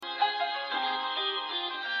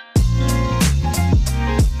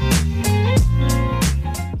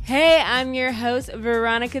I'm your host,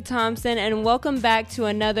 Veronica Thompson, and welcome back to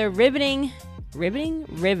another riveting,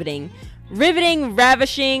 ravishing,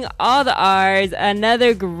 all the R's,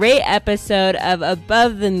 another great episode of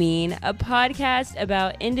Above the Mean, a podcast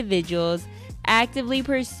about individuals actively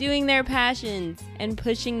pursuing their passions and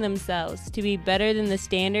pushing themselves to be better than the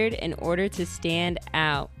standard in order to stand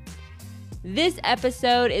out. This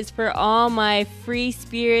episode is for all my free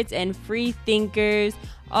spirits and free thinkers,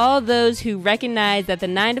 all those who recognize that the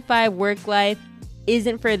 9-to-5 work life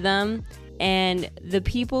isn't for them, and the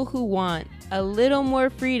people who want a little more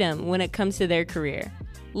freedom when it comes to their career.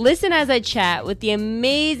 Listen as I chat with the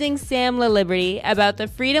amazing Sam LaLiberty about the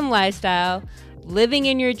freedom lifestyle, living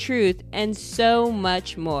in your truth, and so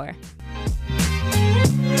much more.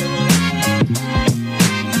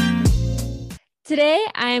 Today,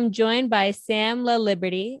 I am joined by Sam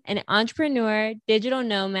LaLiberty, an entrepreneur, digital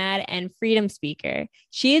nomad, and freedom speaker.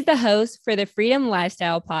 She is the host for the Freedom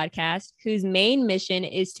Lifestyle podcast, whose main mission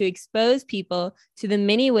is to expose people to the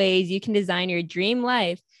many ways you can design your dream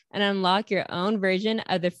life and unlock your own version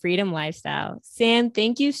of the freedom lifestyle. Sam,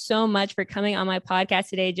 thank you so much for coming on my podcast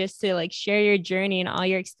today just to share your journey and all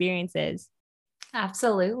your experiences.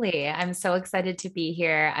 Absolutely. I'm so excited to be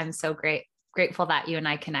here. I'm so grateful that you and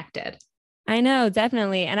I connected. I know,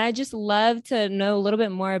 definitely. And I just love to know a little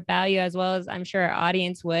bit more about you, as well as I'm sure our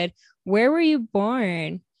audience would. Where were you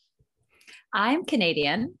born? I'm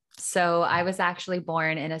Canadian. So I was actually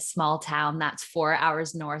born in a small town that's 4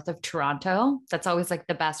 hours north of Toronto. That's always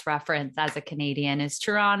the best reference as a Canadian is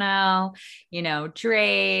Toronto,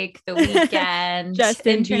 Drake, The Weeknd,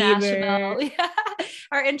 Justin international, Bieber.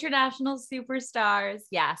 Our international superstars.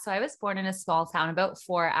 Yeah. So I was born in a small town about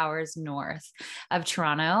 4 hours north of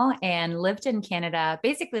Toronto and lived in Canada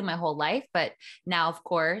basically my whole life. But now, of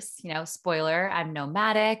course, spoiler, I'm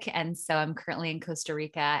nomadic. And so I'm currently in Costa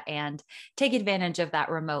Rica and take advantage of that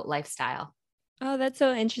remote lifestyle. Oh, that's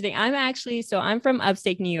so interesting. I'm from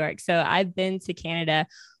upstate New York. So I've been to Canada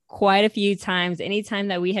quite a few times. Anytime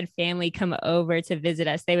that we had family come over to visit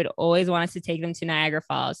us, they would always want us to take them to Niagara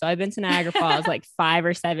Falls. So I've been to Niagara Falls 5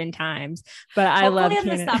 or 7 times, but I love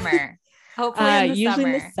Canada. In the summer. Hopefully usually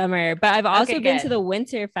in the summer, but I've also been to the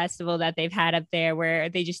winter festival that they've had up there where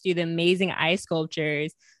they just do the amazing ice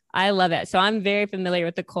sculptures. I love it. So I'm very familiar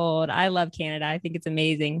with the cold. I love Canada. I think it's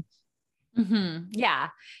amazing. Mm-hmm. Yeah,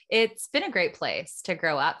 it's been a great place to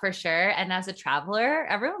grow up for sure. And as a traveler,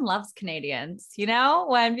 everyone loves Canadians.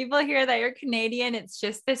 When people hear that you're Canadian, it's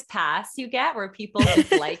just this pass you get where people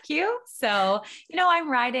just like you. So, I'm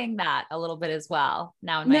riding that a little bit as well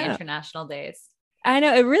now in my international days. I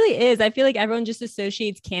know it really is. I feel like everyone just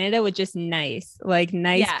associates Canada with just nice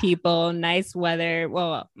people, nice weather.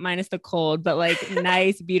 Well, minus the cold, but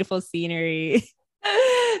nice, beautiful scenery.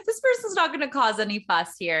 This person's not going to cause any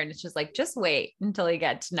fuss here. And it's just wait until you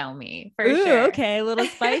get to know me for sure. Okay. A little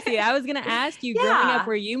spicy. I was going to ask you, growing up,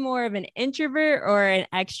 were you more of an introvert or an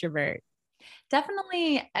extrovert?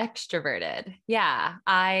 Definitely extroverted. Yeah.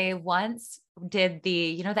 I once did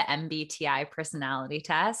the MBTI personality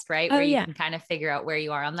test, right? Where you can kind of figure out where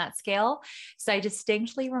you are on that scale. So I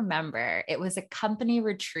distinctly remember it was a company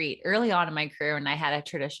retreat early on in my career when I had a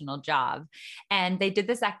traditional job. And they did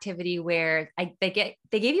this activity where they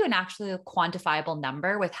gave you an actually quantifiable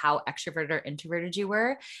number with how extroverted or introverted you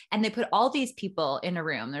were. And they put all these people in a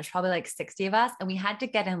room. There's probably 60 of us, and we had to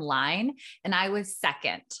get in line. And I was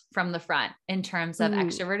second from the front in terms of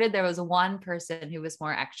extroverted. There was one person who was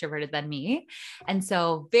more extroverted than me. And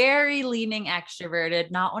so very leaning extroverted,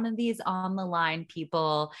 not one of these on the line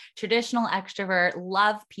people, traditional extrovert,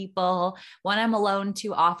 love people. When I'm alone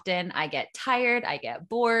too often, I get tired, I get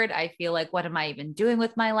bored. I feel what am I even doing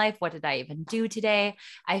with my life? What did I even do today?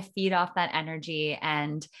 I feed off that energy.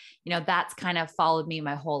 And, that's kind of followed me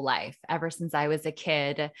my whole life ever since I was a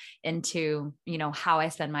kid into, how I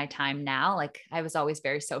spend my time now. I was always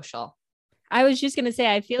very social. I was just going to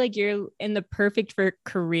say, I feel like you're in the perfect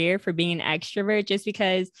career for being an extrovert, just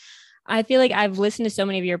because I feel like I've listened to so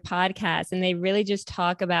many of your podcasts and they really just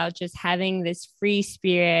talk about just having this free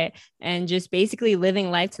spirit and just basically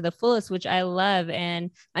living life to the fullest, which I love.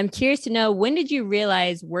 And I'm curious to know, when did you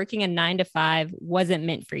realize working a 9-to-5 wasn't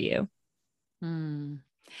meant for you?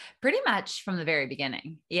 Pretty much from the very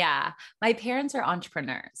beginning. Yeah. My parents are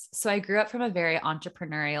entrepreneurs. So I grew up from a very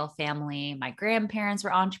entrepreneurial family. My grandparents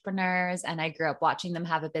were entrepreneurs and I grew up watching them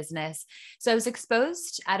have a business. So I was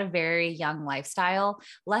exposed at a very young lifestyle,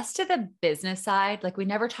 less to the business side. We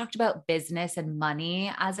never talked about business and money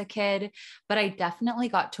as a kid, but I definitely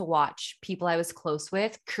got to watch people I was close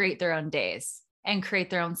with create their own days and create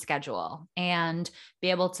their own schedule and be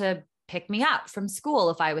able to pick me up from school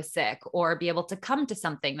if I was sick, or be able to come to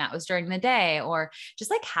something that was during the day, or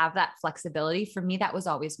just like have that flexibility. For me, that was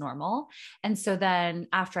always normal. And so then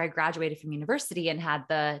after I graduated from university and had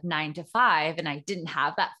the 9 to 5, and I didn't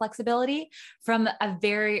have that flexibility from a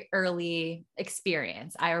very early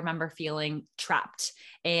experience, I remember feeling trapped,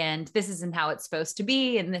 and this isn't how it's supposed to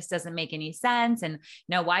be. And this doesn't make any sense. And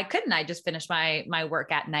why couldn't I just finish my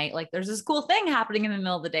work at night? Like there's this cool thing happening in the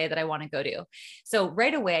middle of the day that I want to go to. So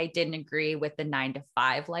right away, I didn't agree with the 9 to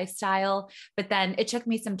 5 lifestyle, but then it took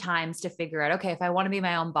me some time to figure out, okay, if I want to be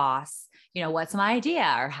my own boss, what's my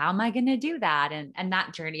idea, or how am I going to do that? And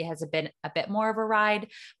that journey has been a bit more of a ride,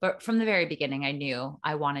 but from the very beginning, I knew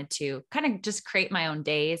I wanted to kind of just create my own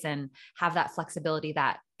days and have that flexibility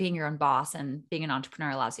that being your own boss and being an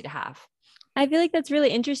entrepreneur allows you to have. I feel like that's really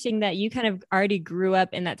interesting that you kind of already grew up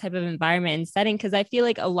in that type of environment and setting, because I feel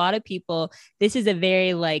like a lot of people, this is a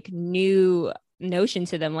very like new notion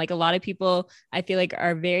to them. Like a lot of people, I feel like,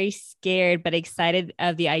 are very scared but excited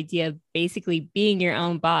of the idea of basically being your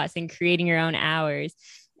own boss and creating your own hours.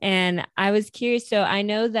 And I was curious, so I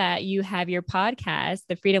know that you have your podcast,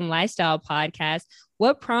 the Freedom Lifestyle Podcast.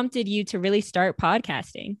 What prompted you to really start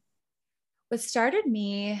podcasting?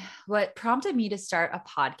 What prompted me to start a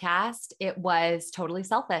podcast, it was totally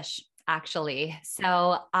selfish, actually.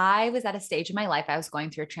 So I was at a stage in my life, I was going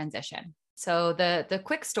through a transition. So the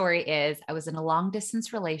quick story is I was in a long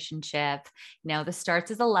distance relationship. This starts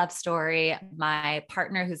as a love story. My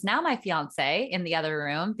partner, who's now my fiance, in the other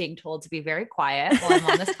room, being told to be very quiet while I'm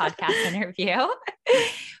on this podcast interview.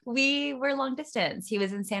 We were long distance. He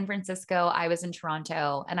was in San Francisco. I was in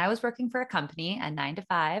Toronto, and I was working for a company at 9 to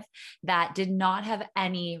 5 that did not have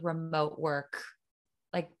any remote work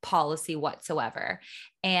like policy whatsoever.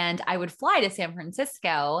 And I would fly to San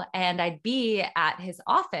Francisco, and I'd be at his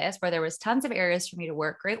office where there was tons of areas for me to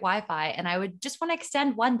work, great Wi-Fi. And I would just want to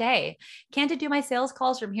extend one day. Can't do my sales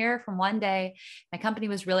calls from here from one day. My company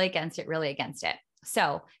was really against it.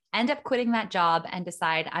 So end up quitting that job and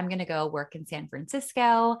decide I'm going to go work in San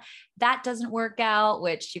Francisco. That doesn't work out,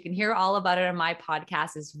 which you can hear all about it on my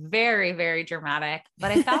podcast, is very, very dramatic.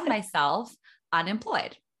 But I found myself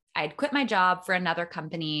unemployed. I'd quit my job for another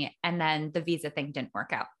company, and then the visa thing didn't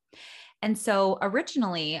work out. And so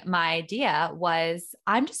originally my idea was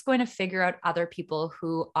I'm just going to figure out other people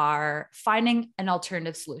who are finding an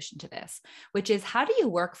alternative solution to this, which is how do you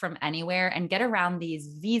work from anywhere and get around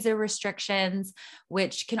these visa restrictions,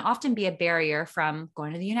 which can often be a barrier from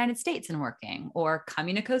going to the United States and working, or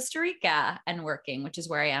coming to Costa Rica and working, which is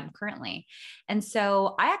where I am currently. And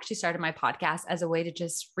so I actually started my podcast as a way to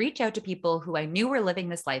just reach out to people who I knew were living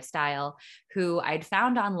this lifestyle, who I'd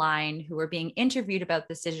found online, who were being interviewed about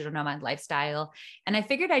this digital nomad lifestyle. And I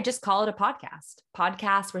figured I'd just call it a podcast.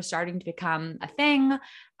 Podcasts were starting to become a thing.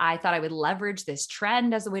 I thought I would leverage this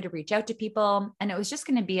trend as a way to reach out to people. And it was just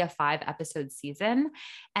going to be a 5-episode season.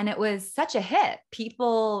 And it was such a hit.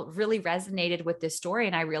 People really resonated with this story.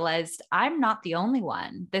 And I realized I'm not the only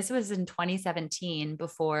one. This was in 2017,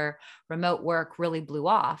 before remote work really blew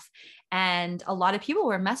off. And a lot of people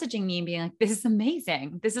were messaging me and being like, this is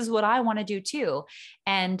amazing. This is what I want to do too.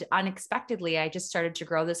 And unexpectedly, I just started to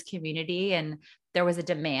grow this community, and there was a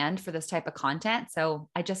demand for this type of content. So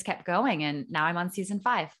I just kept going, and now I'm on season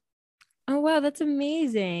 5. Oh, wow. That's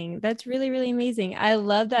amazing. That's really, really amazing. I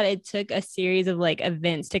love that it took a series of like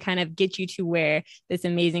events to kind of get you to where this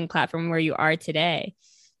amazing platform where you are today.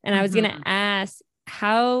 And I was going to ask,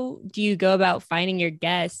 how do you go about finding your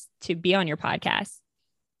guests to be on your podcast?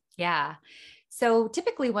 Yeah. So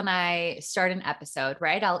typically when I start an episode,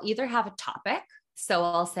 right, I'll either have a topic. So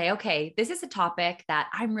I'll say, okay, this is a topic that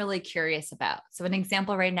I'm really curious about. So an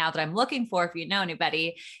example right now that I'm looking for, if you know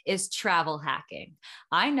anybody, is travel hacking.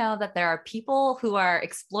 I know that there are people who are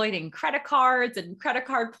exploiting credit cards and credit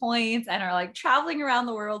card points and are like traveling around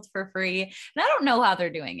the world for free. And I don't know how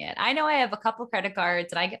they're doing it. I know I have a couple credit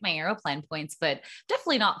cards and I get my Aeroplan points, but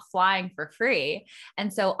definitely not flying for free.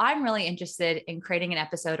 And so I'm really interested in creating an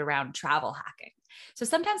episode around travel hacking. So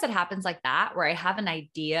sometimes it happens like that, where I have an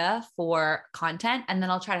idea for content and then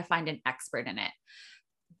I'll try to find an expert in it.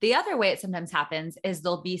 The other way it sometimes happens is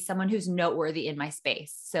there'll be someone who's noteworthy in my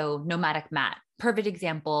space. So Nomadic Matt, perfect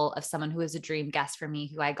example of someone who is a dream guest for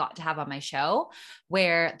me, who I got to have on my show,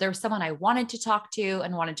 where there was someone I wanted to talk to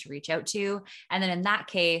and wanted to reach out to. And then in that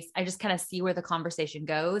case, I just kind of see where the conversation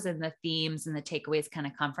goes and the themes and the takeaways kind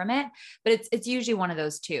of come from it. But it's usually one of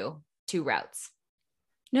those two routes.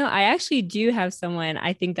 No, I actually do have someone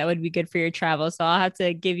I think that would be good for your travel. So I'll have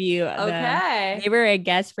to give you they were a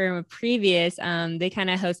guest from a previous, they kind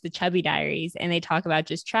of host the Chubby Diaries, and they talk about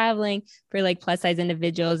just traveling for like plus size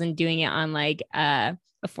individuals and doing it on like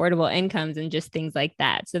affordable incomes and just things like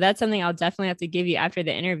that. So that's something I'll definitely have to give you after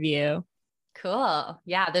the interview. Cool.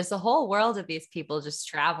 Yeah. There's a whole world of these people just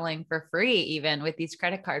traveling for free, even with these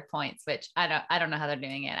credit card points, which I don't know how they're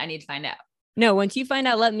doing it. I need to find out. No, once you find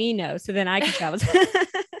out, let me know. So then I can travel.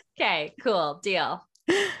 Okay, cool. Deal.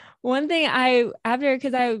 One thing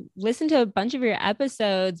because I listened to a bunch of your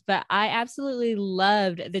episodes, but I absolutely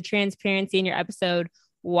loved the transparency in your episode,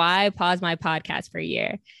 Why Pause My Podcast for a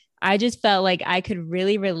Year. I just felt like I could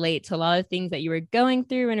really relate to a lot of things that you were going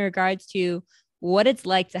through in regards to what it's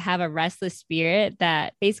like to have a restless spirit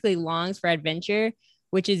that basically longs for adventure,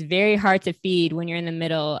 which is very hard to feed when you're in the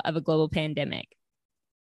middle of a global pandemic.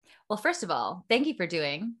 Well, first of all, thank you for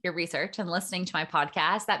doing your research and listening to my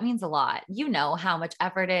podcast. That means a lot. You know how much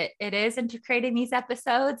effort it is into creating these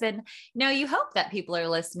episodes. And you hope that people are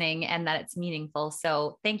listening and that it's meaningful.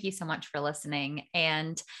 So thank you so much for listening.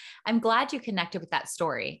 And I'm glad you connected with that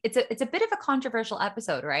story. It's a bit of a controversial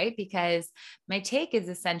episode, right? Because my take is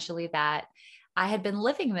essentially that I had been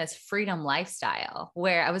living this freedom lifestyle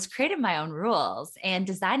where I was creating my own rules and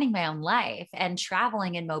designing my own life, and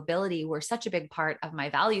traveling and mobility were such a big part of my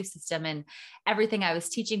value system and everything I was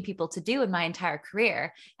teaching people to do in my entire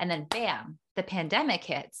career. And then bam, the pandemic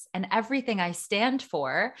hits, and everything I stand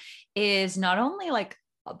for is not only like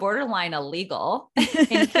borderline illegal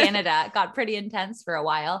in Canada. It got pretty intense for a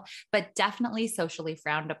while, but definitely socially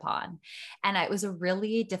frowned upon. And it was a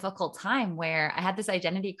really difficult time where I had this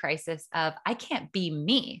identity crisis of I can't be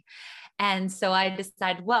me. And so I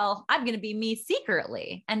decided, well, I'm going to be me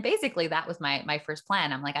secretly. And basically that was my first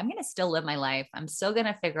plan. I'm like, I'm going to still live my life. I'm still going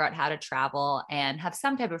to figure out how to travel and have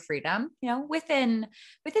some type of freedom, within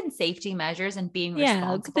safety measures and being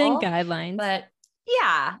responsible. Within guidelines. But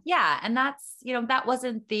yeah. And that's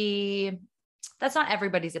not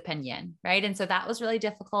everybody's opinion. Right. And so that was really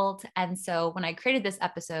difficult. And so when I created this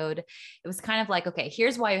episode, it was kind of like, okay,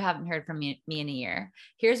 here's why you haven't heard from me in a year.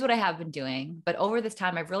 Here's what I have been doing. But over this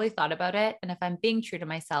time, I've really thought about it. And if I'm being true to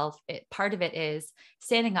myself, part of it is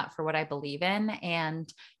standing up for what I believe in,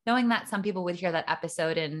 and knowing that some people would hear that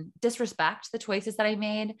episode and disrespect the choices that I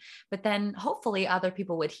made, but then hopefully other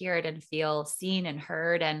people would hear it and feel seen and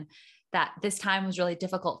heard, and that this time was really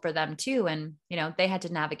difficult for them too. And, they had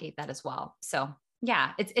to navigate that as well. So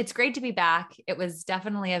yeah, it's great to be back. It was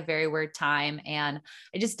definitely a very weird time. And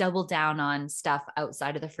I just doubled down on stuff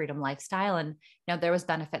outside of the freedom lifestyle. And, there was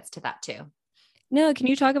benefits to that too. No, can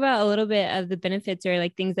you talk about a little bit of the benefits or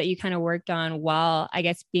like things that you kind of worked on while, I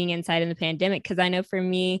guess, being inside in the pandemic? Because I know for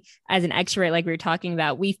me as an extrovert, like we were talking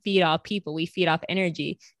about, we feed off people, we feed off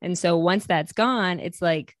energy. And so once that's gone, it's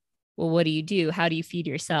like, well, what do you do? How do you feed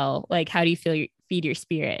yourself? Like, how do you feed your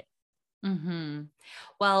spirit? Mm-hmm.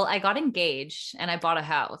 Well, I got engaged and I bought a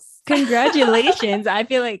house. Congratulations. I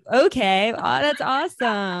feel like, okay. Oh, that's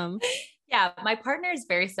awesome. Yeah, my partner is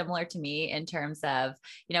very similar to me in terms of,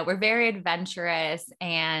 we're very adventurous,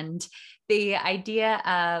 and the idea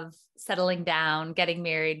of settling down, getting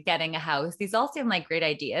married, getting a house, these all seem like great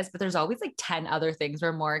ideas, but there's always like 10 other things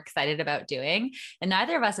we're more excited about doing. And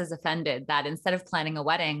neither of us is offended that instead of planning a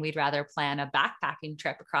wedding, we'd rather plan a backpacking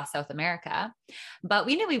trip across South America. But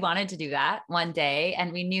we knew we wanted to do that one day.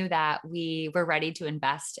 And we knew that we were ready to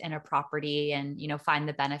invest in a property and, find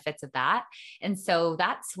the benefits of that. And so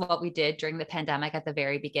that's what we did during the pandemic at the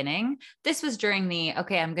very beginning. This was during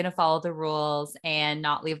okay, I'm going to follow the rules and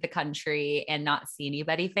not leave the country and not see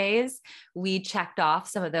anybody phase. We checked off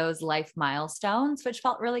some of those life milestones, which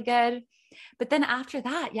felt really good. But then after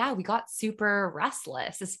that, yeah, we got super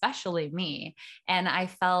restless, especially me. And I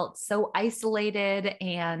felt so isolated,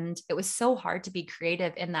 and it was so hard to be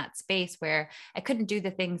creative in that space where I couldn't do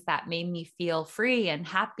the things that made me feel free and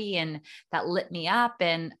happy and that lit me up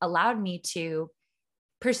and allowed me to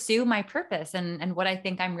pursue my purpose and what I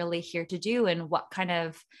think I'm really here to do, and what kind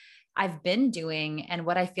of I've been doing and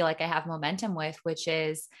what I feel like I have momentum with, which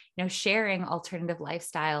is, sharing alternative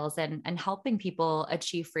lifestyles and helping people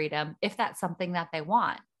achieve freedom if that's something that they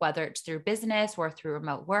want, whether it's through business or through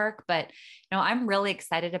remote work. But, I'm really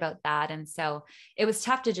excited about that. And so it was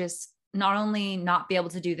tough to just not only not be able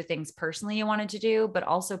to do the things personally you wanted to do, but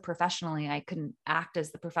also professionally, I couldn't act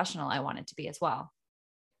as the professional I wanted to be as well.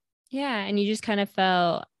 Yeah. And you just kind of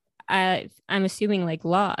felt, I'm assuming, like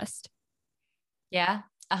lost. Yeah.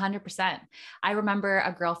 100%. I remember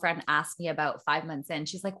a girlfriend asked me about 5 months in,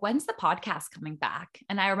 she's like, when's the podcast coming back?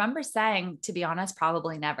 And I remember saying, to be honest,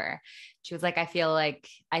 probably never. She was like, I feel like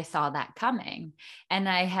I saw that coming. And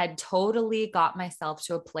I had totally got myself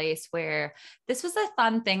to a place where this was a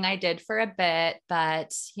fun thing I did for a bit, but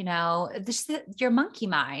this is your monkey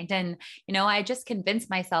mind. And, I just convinced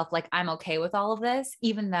myself like, I'm okay with all of this,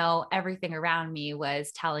 even though everything around me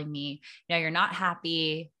was telling me, you're not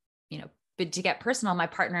happy, but to get personal, my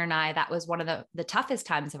partner and I, that was one of the toughest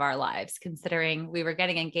times of our lives, considering we were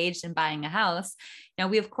getting engaged and buying a house.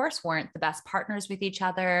 We of course weren't the best partners with each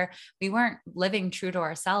other. We weren't living true to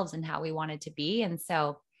ourselves and how we wanted to be. And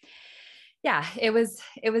so, yeah, it was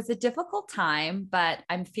a difficult time, but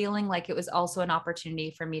I'm feeling like it was also an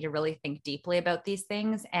opportunity for me to really think deeply about these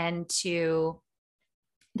things and to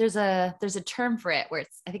there's a term for it where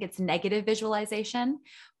I think it's negative visualization,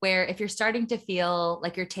 where if you're starting to feel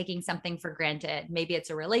like you're taking something for granted, maybe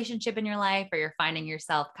it's a relationship in your life, or you're finding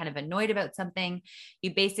yourself kind of annoyed about something,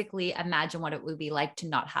 you basically imagine what it would be like to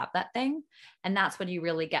not have that thing. And that's when you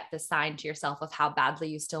really get the sign to yourself of how badly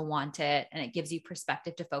you still want it. And it gives you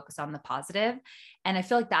perspective to focus on the positive. And I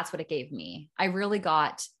feel like that's what it gave me. I really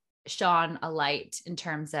got shone a light in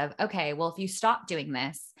terms of, okay, well, if you stop doing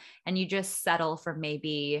this and you just settle for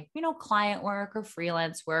maybe, client work or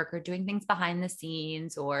freelance work or doing things behind the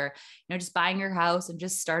scenes, or, just buying your house and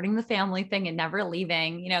just starting the family thing and never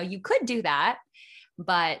leaving, you could do that,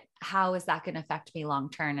 but how is that going to affect me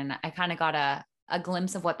long-term? And I kind of got a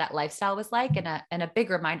glimpse of what that lifestyle was like, and a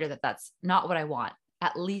big reminder that that's not what I want,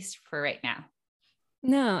 at least for right now.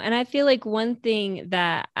 No. And I feel like one thing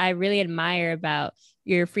that I really admire about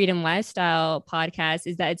your Freedom Lifestyle podcast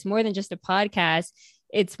is that it's more than just a podcast.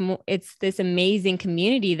 It's this amazing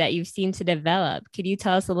community that you've seen to develop. Could you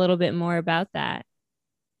tell us a little bit more about that?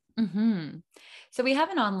 Mm-hmm. So we have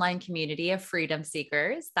an online community of freedom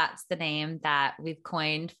seekers. That's the name that we've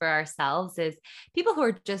coined for ourselves, is people who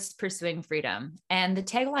are just pursuing freedom. And the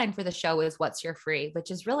tagline for the show is "What's Your Free," which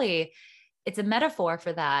is really, it's a metaphor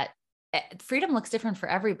for that. Freedom looks different for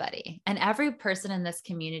everybody. And every person in this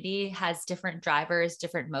community has different drivers,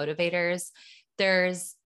 different motivators.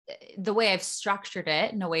 There's the way I've structured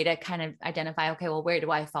it in a way to kind of identify, okay, well, where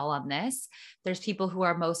do I fall on this? There's people who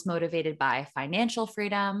are most motivated by financial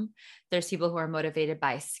freedom. There's people who are motivated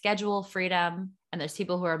by schedule freedom. And there's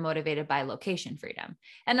people who are motivated by location freedom.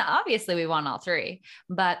 And obviously we want all three,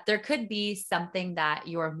 but there could be something that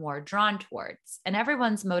you're more drawn towards. And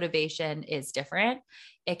everyone's motivation is different.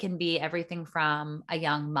 It can be everything from a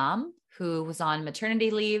young mom who was on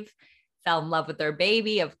maternity leave, fell in love with their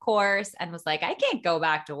baby, of course, and was like, I can't go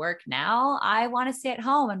back to work now. I want to stay at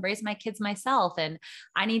home and raise my kids myself. And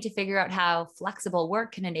I need to figure out how flexible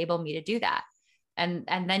work can enable me to do that. And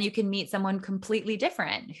then you can meet someone completely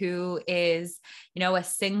different who is, a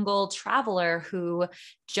single traveler who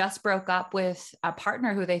just broke up with a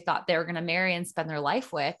partner who they thought they were going to marry and spend their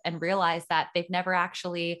life with, and realize that they've never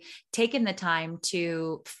actually taken the time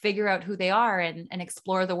to figure out who they are and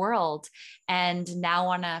explore the world. And now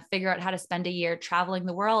want to figure out how to spend a year traveling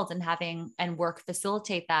the world and work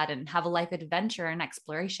facilitate that and have a life adventure and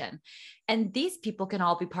exploration. And these people can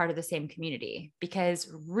all be part of the same community, because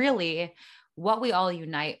really, what we all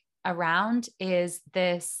unite around is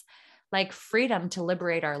this like freedom to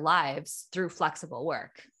liberate our lives through flexible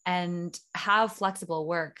work, and have flexible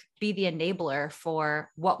work be the enabler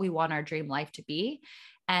for what we want our dream life to be.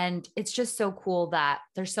 And it's just so cool that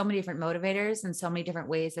there's so many different motivators and so many different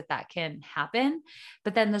ways that can happen.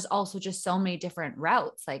 But then there's also just so many different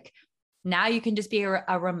routes. Like, now you can just be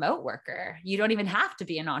a remote worker. You don't even have to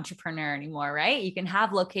be an entrepreneur anymore, right? You can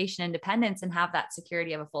have location independence and have that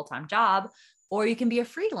security of a full-time job, or you can be a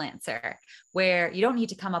freelancer where you don't need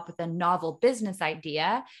to come up with a novel business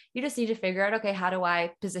idea. You just need to figure out, okay, how do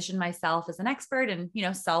I position myself as an expert and,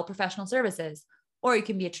 sell professional services? Or you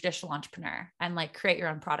can be a traditional entrepreneur and like create your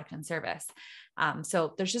own product and service.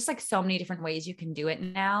 So there's just like so many different ways you can do it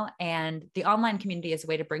now. And the online community is a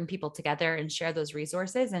way to bring people together and share those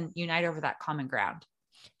resources and unite over that common ground.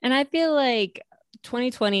 And I feel like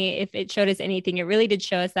 2020, if it showed us anything, it really did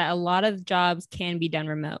show us that a lot of jobs can be done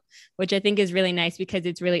remote, which I think is really nice, because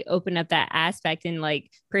it's really opened up that aspect and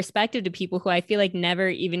like perspective to people who I feel like never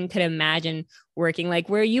even could imagine working like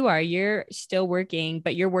where you are. You're still working,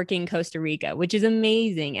 but you're working in Costa Rica, which is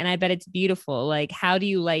amazing. And I bet it's beautiful. Like, how do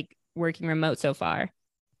you like working remote so far?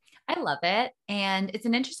 I love it. And it's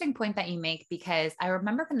an interesting point that you make because I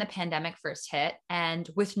remember when the pandemic first hit and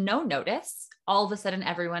with no notice, all of a sudden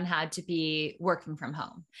everyone had to be working from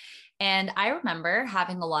home. And I remember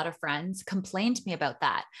having a lot of friends complain to me about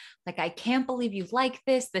that. Like, I can't believe you like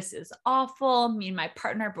this. This is awful. Me and my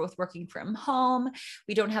partner are both working from home.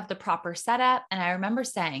 We don't have the proper setup. And I remember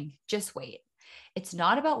saying, just wait. It's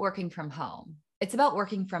not about working from home. It's about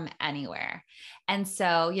working from anywhere. And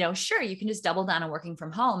so, sure, you can just double down on working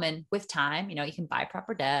from home. And with time, you can buy a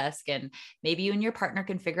proper desk and maybe you and your partner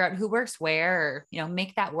can figure out who works where, or,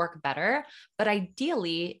 make that work better. But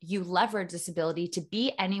ideally, you leverage this ability to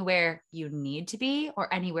be anywhere you need to be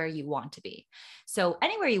or anywhere you want to be. So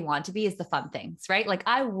anywhere you want to be is the fun things, right? Like,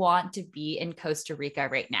 I want to be in Costa Rica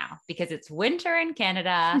right now because it's winter in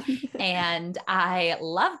Canada and I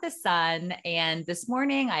love the sun. And this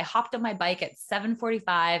morning I hopped on my bike at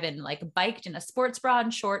 7:45 and like biked in a sports bra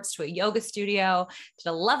and shorts to a yoga studio, did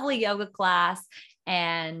a lovely yoga class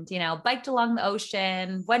and, biked along the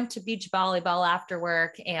ocean, went to beach volleyball after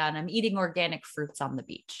work, and I'm eating organic fruits on the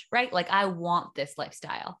beach, right? Like, I want this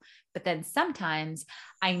lifestyle, but then sometimes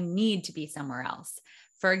I need to be somewhere else.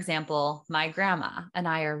 For example, my grandma and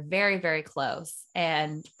I are very, very close.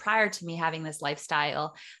 And prior to me having this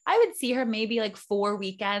lifestyle, I would see her maybe like 4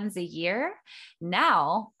 weekends a year.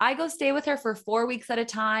 Now I go stay with her for 4 weeks at a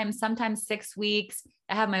time, sometimes 6 weeks.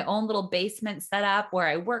 I have my own little basement set up where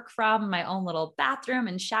I work from, my own little bathroom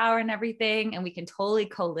and shower and everything. And we can totally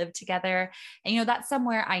co-live together. And, that's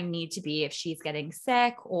somewhere I need to be if she's getting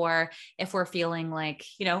sick or if we're feeling like,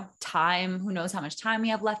 time, who knows how much time we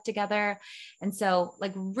have left together. And so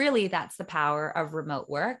like, really that's the power of remote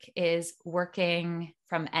work, is working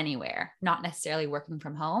from anywhere, not necessarily working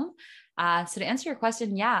from home. So to answer your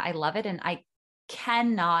question, yeah, I love it. And I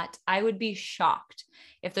would be shocked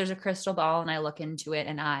if there's a crystal ball and I look into it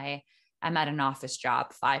and I'm at an office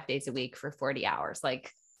job 5 days a week for 40 hours.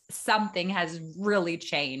 Like, something has really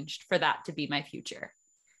changed for that to be my future.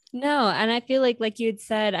 No, and I feel like you had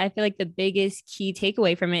said, I feel like the biggest key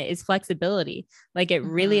takeaway from it is flexibility. Like, it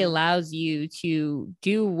really allows you to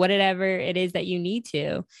do whatever it is that you need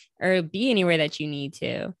to, or be anywhere that you need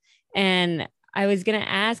to. And I was going to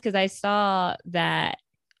ask, because I saw that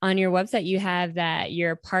on your website, you have that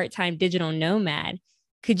you're a part-time digital nomad.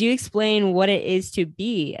 Could you explain what it is to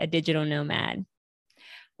be a digital nomad?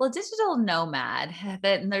 Well, digital nomad,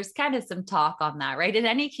 then there's kind of some talk on that, right? In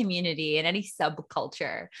any community, in any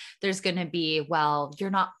subculture, there's going to be, well,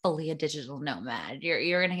 you're not fully a digital nomad.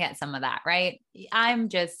 You're going to get some of that, right? I'm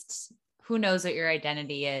just, who knows what your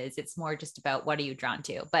identity is? It's more just about what are you drawn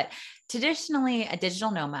to. But traditionally, a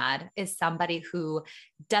digital nomad is somebody who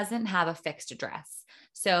doesn't have a fixed address.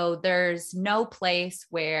 So there's no place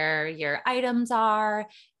where your items are.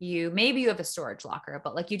 Maybe you have a storage locker,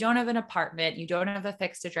 but like, you don't have an apartment, you don't have a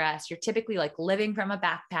fixed address. You're typically like living from a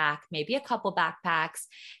backpack, maybe a couple backpacks,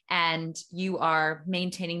 and you are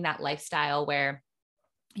maintaining that lifestyle where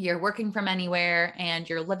you're working from anywhere and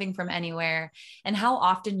you're living from anywhere. And how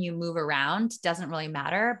often you move around doesn't really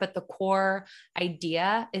matter. But the core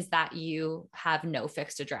idea is that you have no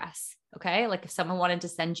fixed address. Okay. Like, if someone wanted to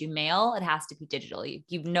send you mail, it has to be digital.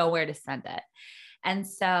 You know where to send it. And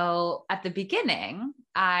so at the beginning,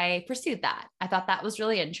 I pursued that. I thought that was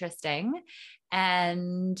really interesting.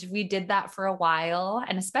 And we did that for a while.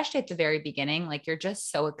 And especially at the very beginning, like, you're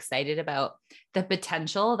just so excited about the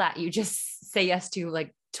potential that you just say yes to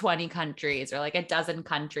like 20 countries or like a dozen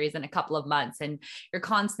countries in a couple of months. And you're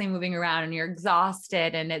constantly moving around and you're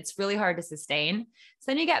exhausted and it's really hard to sustain. So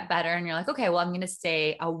then you get better and you're like, okay, well, I'm going to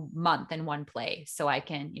stay a month in one place so I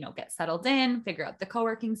can, get settled in, figure out the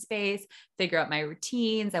co-working space, figure out my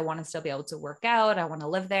routines. I want to still be able to work out. I want to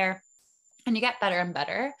live there. And you get better and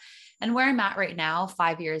better. And where I'm at right now,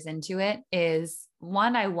 5 years into it, is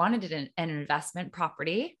one, I wanted an investment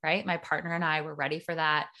property, right? My partner and I were ready for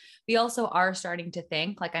that. We also are starting to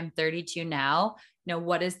think, like, I'm 32 now,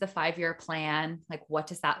 what is the 5-year plan? Like, what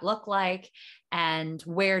does that look like? And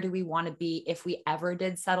where do we want to be if we ever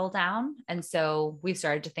did settle down? And so we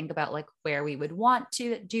started to think about like where we would want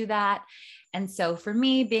to do that. And so for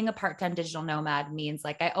me, being a part-time digital nomad means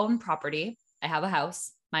like I own property. I have a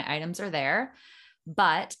house, my items are there,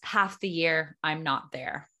 but half the year I'm not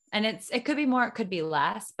there. And it could be more, it could be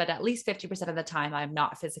less, but at least 50% of the time I'm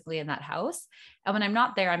not physically in that house. And when I'm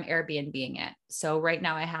not there, I'm Airbnb-ing it. So right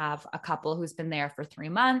now I have a couple who's been there for 3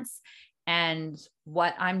 months, and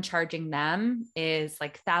what I'm charging them is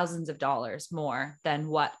like thousands of dollars more than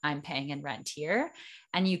what I'm paying in rent here.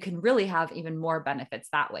 And you can really have even more benefits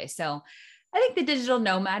that way. So I think the digital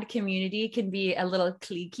nomad community can be a little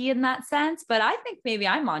cliquey in that sense, but I think maybe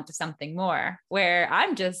I'm onto something more where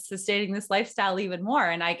I'm just sustaining this lifestyle even more.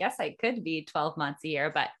 And I guess I could be 12 months a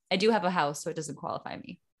year, but I do have a house, so it doesn't qualify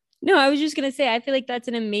me. No, I was just gonna say, I feel like that's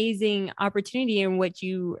an amazing opportunity, and what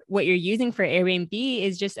you're using for Airbnb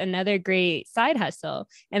is just another great side hustle.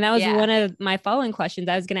 And that was one of my following questions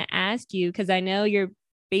I was gonna ask you, because I know you're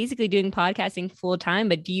basically doing podcasting full time,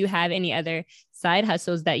 but do you have any other side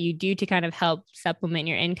hustles that you do to kind of help supplement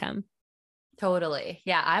your income? Totally.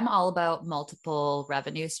 Yeah. I'm all about multiple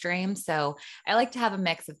revenue streams. So I like to have a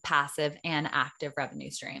mix of passive and active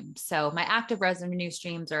revenue streams. So my active revenue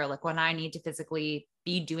streams are like when I need to physically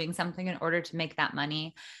be doing something in order to make that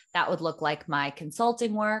money. That would look like my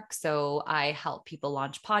consulting work. So I help people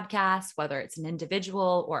launch podcasts, whether it's an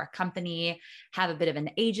individual or a company, have a bit of an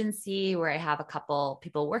agency where I have a couple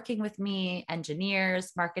people working with me,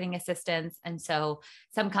 engineers, marketing assistants. And so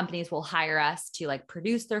some companies will hire us to like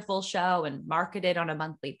produce their full show and market it on a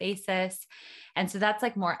monthly basis. And so that's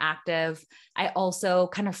like more active. I also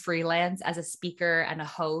kind of freelance as a speaker and a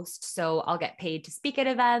host. So I'll get paid to speak at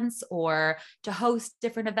events or to host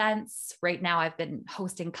different events. Right now, I've been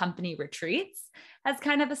hosting company retreats as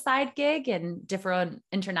kind of a side gig in different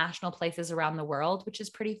international places around the world, which is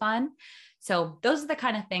pretty fun. So those are the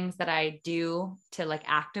kind of things that I do to like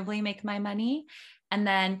actively make my money. And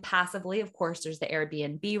then passively, of course, there's the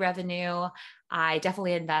Airbnb revenue. I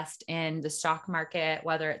definitely invest in the stock market,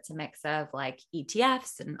 whether it's a mix of like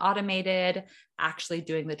ETFs and automated, actually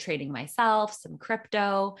doing the trading myself, some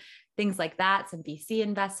crypto, things like that, some VC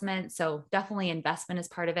investment. So definitely investment is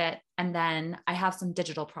part of it. And then I have some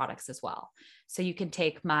digital products as well. So you can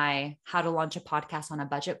take my How to Launch a Podcast on a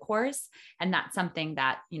Budget course. And that's something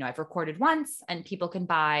that, you know, I've recorded once and people can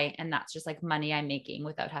buy. And that's just like money I'm making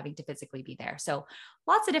without having to physically be there. So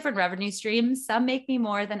lots of different revenue streams. Some make me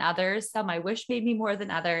more than others. Some I wish made me more than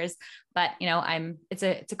others. But, you know, it's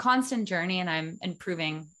a constant journey and I'm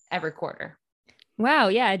improving every quarter. Wow.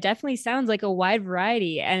 Yeah, it definitely sounds like a wide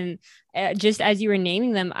variety. And just as you were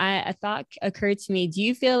naming them, a thought occurred to me. Do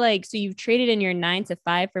you feel like, so you've traded in your 9 to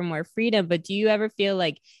 5 for more freedom, but do you ever feel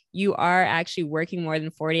like you are actually working more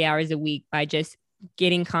than 40 hours a week by just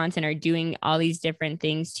getting content or doing all these different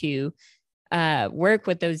things to work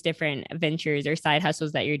with those different ventures or side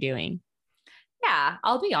hustles that you're doing? Yeah,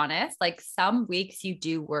 I'll be honest. Like some weeks you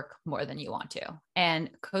do work more than you want to. And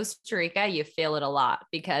Costa Rica, you feel it a lot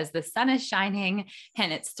because the sun is shining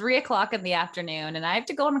and it's 3 o'clock in the afternoon. And I have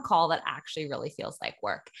to go on a call that actually really feels like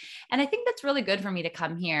work. And I think that's really good for me to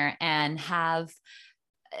come here and have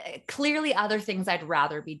clearly other things I'd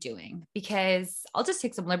rather be doing, because I'll just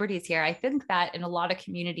take some liberties here. I think that in a lot of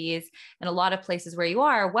communities and a lot of places where you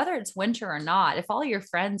are, whether it's winter or not, if all your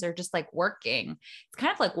friends are just like working, it's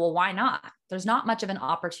kind of like, well, why not? There's not much of an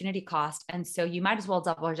opportunity cost. And so you might as well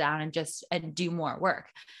double down and do more work,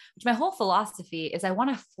 which my whole philosophy is I want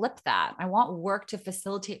to flip that. I want work to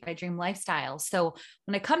facilitate my dream lifestyle. So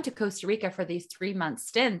when I come to Costa Rica for these 3 month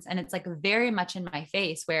stints, and it's like very much in my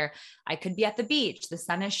face where I could be at the beach, the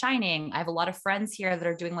sun is shining. I have a lot of friends here that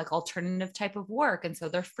are doing like alternative type of work. And so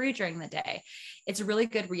they're free during the day. It's a really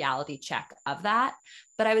good reality check of that.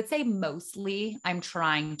 But I would say mostly I'm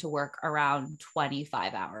trying to work around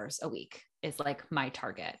 25 hours a week is like my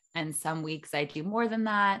target. And some weeks I do more than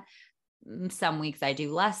that. Some weeks I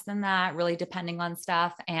do less than that, really depending on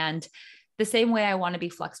stuff. And the same way I want to be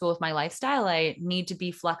flexible with my lifestyle, I need to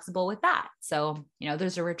be flexible with that. So, you know,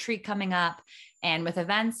 there's a retreat coming up, and with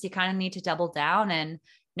events, you kind of need to double down. And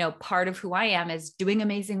you know, part of who I am is doing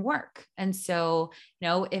amazing work. And so, you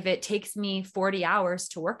know, if it takes me 40 hours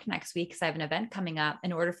to work next week because I have an event coming up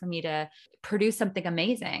in order for me to produce something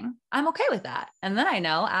amazing, I'm okay with that. And then I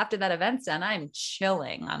know after that event's done, I'm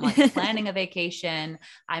chilling. I'm like planning a vacation.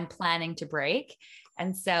 I'm planning to break.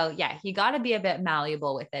 And so, yeah, you got to be a bit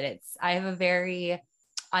malleable with it. I have a very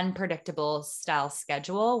unpredictable style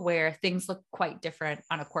schedule where things look quite different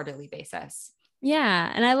on a quarterly basis.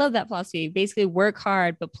 Yeah. And I love that philosophy. Basically work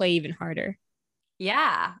hard, but play even harder.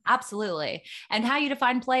 Yeah, absolutely. And how you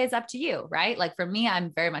define play is up to you, right? Like for me,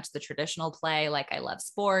 I'm very much the traditional play. Like I love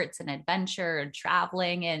sports and adventure and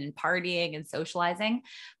traveling and partying and socializing.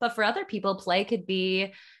 But for other people, play could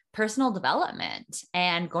be personal development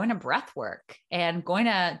and going to breath work and going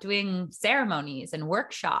to doing ceremonies and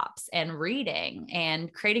workshops and reading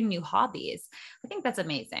and creating new hobbies. I think that's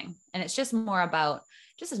amazing. And it's just more about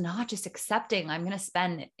just not just accepting I'm going to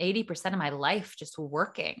spend 80% of my life just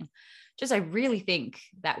working. Just, I really think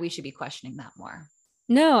that we should be questioning that more.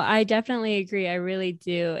 No, I definitely agree. I really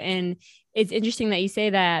do. And it's interesting that you say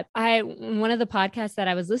that. One of the podcasts that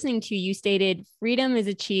I was listening to, you stated freedom is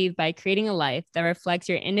achieved by creating a life that reflects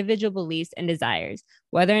your individual beliefs and desires,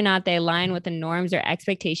 whether or not they align with the norms or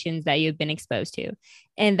expectations that you've been exposed to.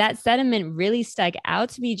 And that sentiment really stuck out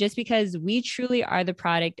to me just because we truly are the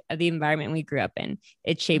product of the environment we grew up in.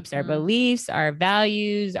 It shapes our beliefs, our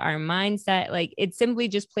values, our mindset. Like it simply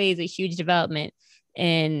just plays a huge development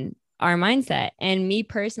in our mindset. And me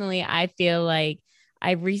personally, I feel like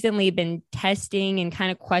I've recently been testing and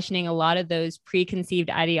kind of questioning a lot of those preconceived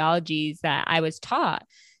ideologies that I was taught,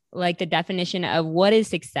 like the definition of what is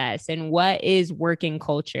success and what is working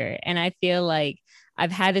culture. And I feel like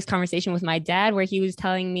I've had this conversation with my dad where he was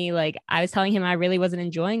telling me, like, I was telling him I really wasn't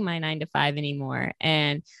enjoying my 9 to 5 anymore.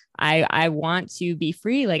 And I want to be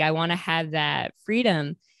free. Like, I want to have that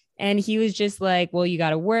freedom. And he was just like, well, you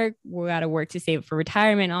got to work. We got to work to save for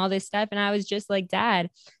retirement, all this stuff. And I was just like,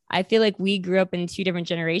 Dad, I feel like we grew up in two different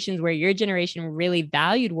generations where your generation really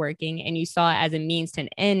valued working and you saw it as a means to an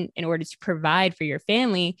end in order to provide for your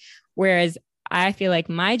family. Whereas I feel like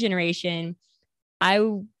my generation,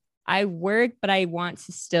 I I work, but I want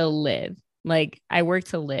to still live. Like I work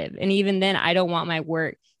to live. And even then, I don't want my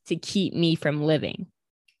work to keep me from living.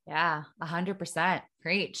 Yeah, 100%.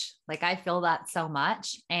 Preach. Like I feel that so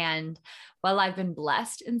much. And while I've been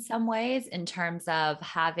blessed in some ways in terms of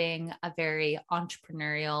having a very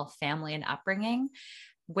entrepreneurial family and upbringing,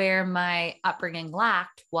 where my upbringing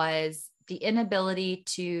lacked was the inability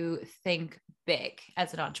to think big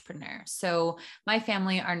as an entrepreneur. So my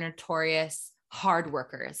family are notorious hard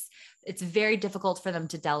workers. It's very difficult for them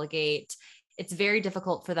to delegate. It's very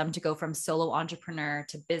difficult for them to go from solo entrepreneur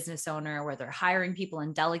to business owner where they're hiring people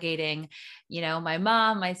and delegating. You know, my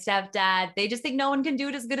mom, my stepdad, they just think no one can do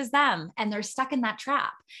it as good as them. And they're stuck in that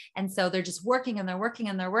trap. And so they're just working and they're working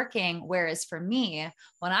and they're working. Whereas for me,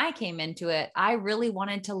 when I came into it, I really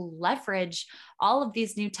wanted to leverage all of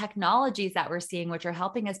these new technologies that we're seeing, which are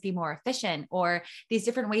helping us be more efficient, or these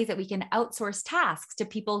different ways that we can outsource tasks to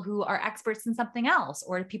people who are experts in something else,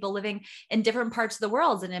 or to people living in different parts of the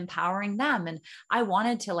world and empowering them. And I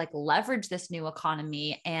wanted to like leverage this new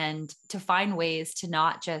economy and to find ways to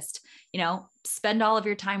not just, you know, spend all of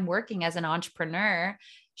your time working as an entrepreneur.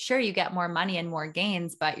 Sure, you get more money and more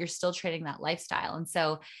gains, but you're still trading that lifestyle. And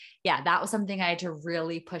so, yeah, that was something I had to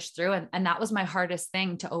really push through. And that was my hardest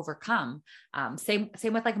thing to overcome. Same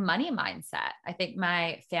with like money mindset. I think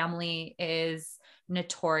my family is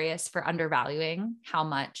notorious for undervaluing how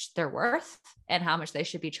much they're worth and how much they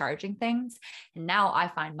should be charging things. And now I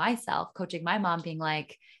find myself coaching my mom being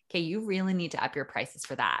like, okay, you really need to up your prices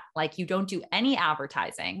for that. Like you don't do any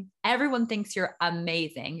advertising. Everyone thinks you're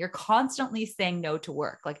amazing. You're constantly saying no to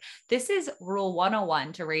work. Like this is rule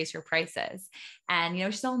 101 to raise your prices. And, you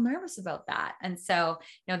know, she's all nervous about that. And so,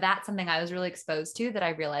 you know, that's something I was really exposed to that I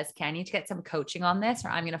realized, okay, I need to get some coaching on this or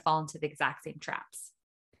I'm going to fall into the exact same traps.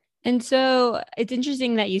 And so it's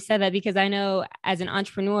interesting that you said that because I know as an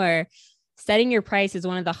entrepreneur, setting your price is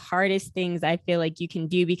one of the hardest things I feel like you can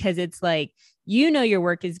do because it's like, you know, your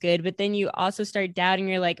work is good, but then you also start doubting.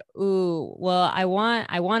 You're like, ooh, well, I want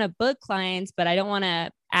to book clients, but I don't want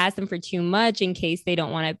to ask them for too much in case they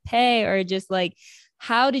don't want to pay, or just like,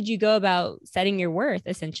 how did you go about setting your worth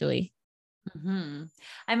essentially? Mm-hmm.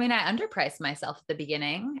 I mean, I underpriced myself at the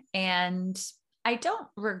beginning and I don't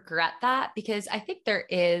regret that because I think there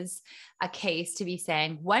is a case to be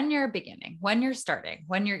saying when you're beginning, when you're starting,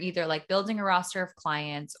 when you're either like building a roster of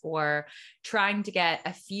clients or trying to get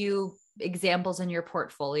a few examples in your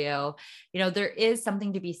portfolio, you know, there is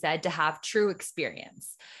something to be said to have true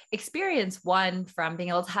experience, one from being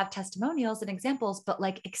able to have testimonials and examples, but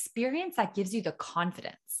like experience that gives you the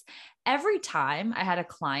confidence. Every time I had a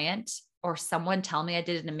client or someone tell me I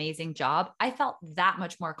did an amazing job, I felt that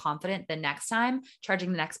much more confident the next time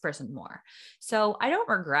charging the next person more. So I don't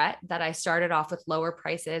regret that I started off with lower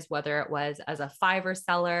prices, whether it was as a Fiverr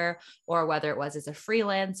seller or whether it was as a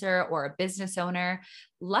freelancer or a business owner.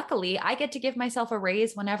 Luckily, I get to give myself a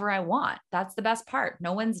raise whenever I want. That's the best part.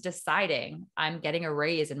 No one's deciding I'm getting a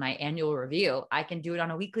raise in my annual review. I can do it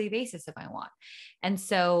on a weekly basis if I want. And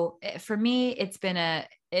so for me, it's been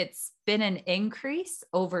an increase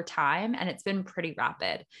over time and it's been pretty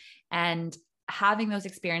rapid. And having those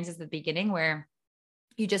experiences at the beginning where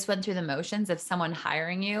you just went through the motions of someone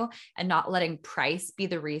hiring you and not letting price be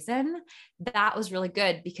the reason, that was really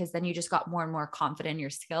good because then you just got more and more confident in your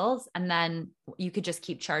skills. And then you could just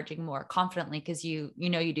keep charging more confidently because you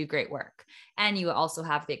know, you do great work and you also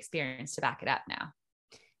have the experience to back it up now.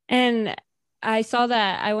 And I saw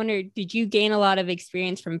that. I wonder, did you gain a lot of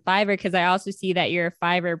experience from Fiverr? Because I also see that you're a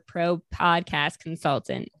Fiverr Pro podcast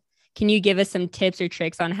consultant. Can you give us some tips or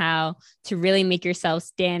tricks on how to really make yourself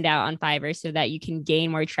stand out on Fiverr so that you can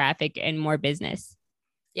gain more traffic and more business?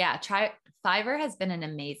 Yeah, Fiverr has been an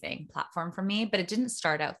amazing platform for me, but it didn't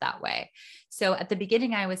start out that way. So at the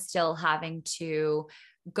beginning, I was still having to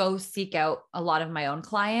go seek out a lot of my own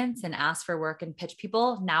clients and ask for work and pitch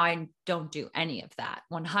people. Now I don't do any of that.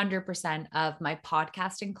 100% of my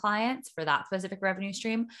podcasting clients for that specific revenue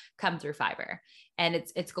stream come through Fiverr. And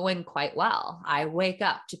it's going quite well. I wake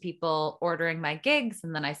up to people ordering my gigs,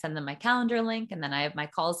 and then I send them my calendar link, and then I have my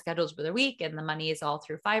calls scheduled for the week, and the money is all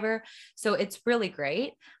through Fiverr. So it's really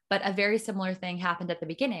great. But a very similar thing happened at the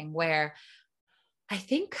beginning where I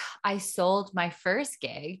think I sold my first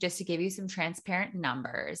gig, just to give you some transparent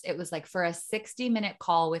numbers. It was like for a 60-minute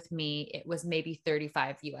call with me, it was maybe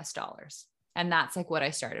 $35 US. And that's like what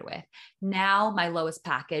I started with. Now my lowest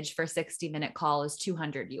package for 60-minute call is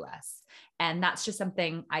 200 US. And that's just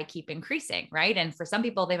something I keep increasing, right? And for some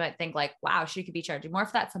people, they might think like, wow, she could be charging more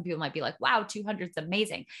for that. Some people might be like, wow, 200 is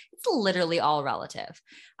amazing. It's literally all relative.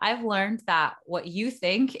 I've learned that what you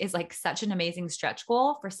think is like such an amazing stretch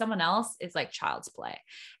goal for someone else is like child's play.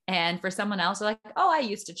 And for someone else, they're like, oh, I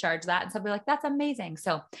used to charge that. And somebody like, that's amazing.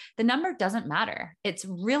 So the number doesn't matter. It's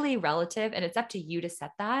really relative, and it's up to you to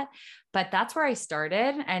set that. But that's where I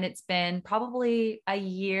started. And it's been probably a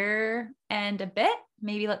year and a bit,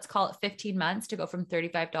 maybe let's call it 15 months, to go from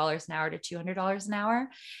 $35 an hour to $200 an hour.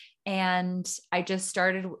 And I just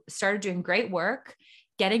started doing great work,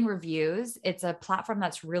 getting reviews. It's a platform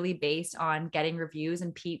that's really based on getting reviews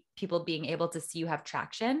and people being able to see you have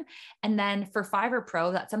traction. And then for Fiverr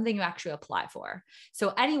Pro, that's something you actually apply for.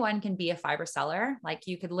 So anyone can be a Fiverr seller. Like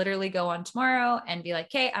you could literally go on tomorrow and be like,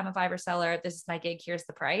 hey, I'm a Fiverr seller. This is my gig. Here's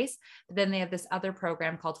the price. But then they have this other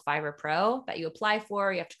program called Fiverr Pro that you apply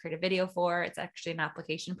for. You have to create a video for. It's actually an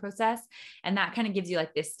application process. And that kind of gives you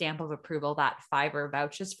like this stamp of approval that Fiverr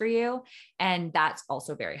vouches for you. And that's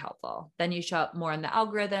also very helpful. Then you show up more in the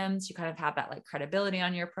algorithms. You kind of have that like credibility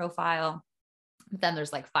on your profile. Then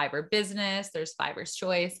there's like Fiverr Business, there's Fiverr's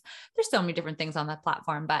Choice. There's so many different things on that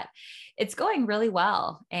platform, but it's going really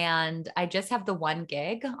well. And I just have the one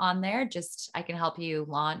gig on there. Just I can help you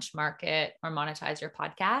launch, market, or monetize your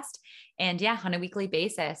podcast. And yeah, on a weekly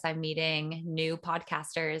basis, I'm meeting new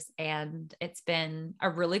podcasters, and it's been a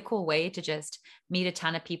really cool way to just meet a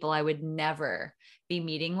ton of people I would never be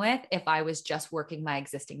meeting with if I was just working my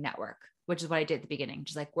existing network, which is what I did at the beginning,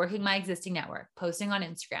 just like working my existing network, posting on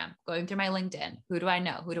Instagram, going through my LinkedIn. Who do I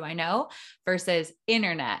know? Who do I know? Versus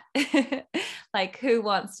internet. Like who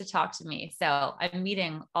wants to talk to me? So I'm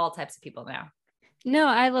meeting all types of people now. No,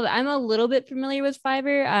 I love it. I'm a little bit familiar with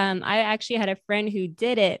Fiverr. I actually had a friend who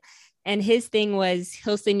did it, and his thing was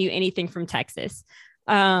he'll send you anything from Texas.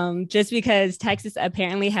 Just because Texas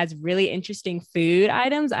apparently has really interesting food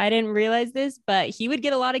items. I didn't realize this, but he would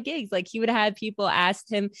get a lot of gigs. Like he would have people ask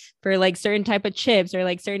him for like certain type of chips or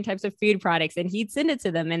like certain types of food products, and he'd send it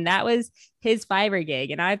to them. And that was his Fiverr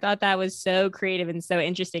gig. And I thought that was so creative and so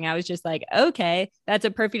interesting. I was just like, okay, that's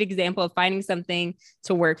a perfect example of finding something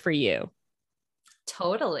to work for you.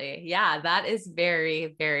 Totally. Yeah, that is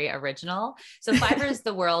very, very original. So Fiverr is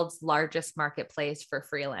the world's largest marketplace for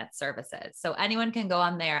freelance services. So anyone can go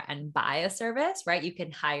on there and buy a service, right? You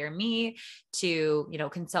can hire me to,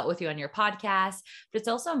 consult with you on your podcast, but it's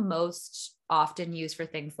also most often used for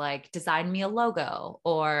things like design me a logo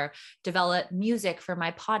or develop music for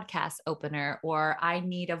my podcast opener, or I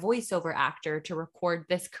need a voiceover actor to record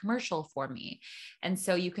this commercial for me. And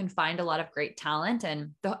so you can find a lot of great talent,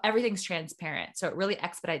 and everything's transparent. So it really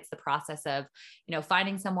expedites the process of,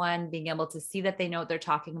 finding someone, being able to see that they know what they're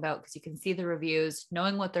talking about because you can see the reviews,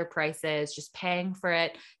 knowing what their price is, just paying for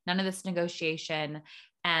it, none of this negotiation.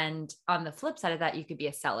 And on the flip side of that, you could be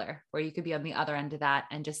a seller, where you could be on the other end of that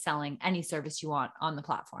and just selling any service you want on the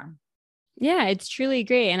platform. Yeah, it's truly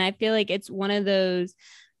great. And I feel like it's one of those,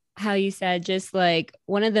 how you said, just like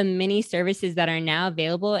one of the many services that are now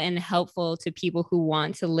available and helpful to people who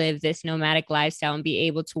want to live this nomadic lifestyle and be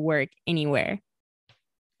able to work anywhere.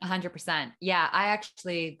 100%. Yeah. I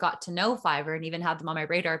actually got to know Fiverr and even had them on my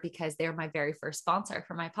radar because they were my very first sponsor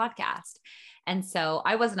for my podcast. And so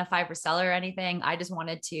I wasn't a Fiverr seller or anything. I just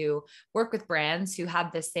wanted to work with brands who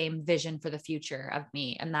had the same vision for the future of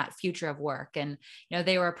me and that future of work. And,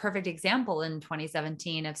 they were a perfect example in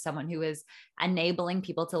 2017 of someone who was enabling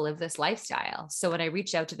people to live this lifestyle. So when I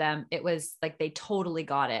reached out to them, it was like, they totally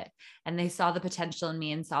got it. And they saw the potential in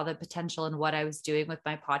me and saw the potential in what I was doing with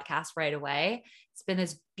my podcast right away. It's been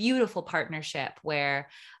this beautiful partnership where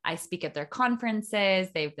I speak at their conferences.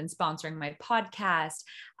 They've been sponsoring my podcast.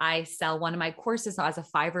 I sell one of my courses as a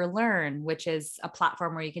Fiverr Learn, which is a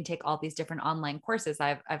platform where you can take all these different online courses.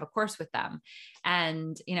 I have a course with them.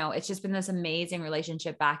 And, you know, it's just been this amazing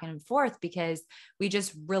relationship back and forth because we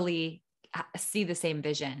just really see the same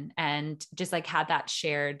vision and just like had that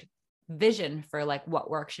shared vision for like what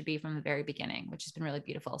work should be from the very beginning, which has been really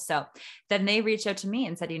beautiful. So then they reached out to me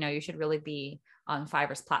and said, you know, you should really be on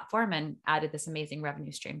Fiverr's platform, and added this amazing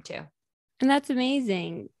revenue stream too. And that's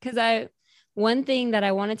amazing. One thing that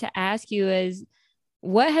I wanted to ask you is,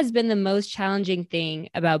 what has been the most challenging thing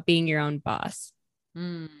about being your own boss?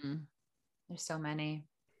 There's so many.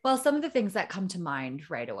 Well, some of the things that come to mind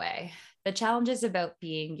right away, the challenges about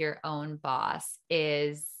being your own boss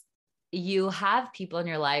is you have people in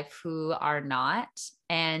your life who are not,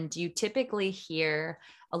 and you typically hear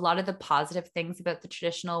a lot of the positive things about the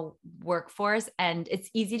traditional workforce, and it's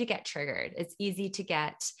easy to get triggered. It's easy to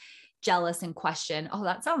get jealous and question, oh,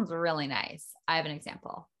 that sounds really nice. I have an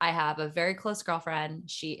example. I have a very close girlfriend.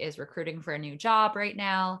 She is recruiting for a new job right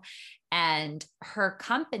now. And her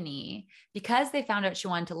company, because they found out she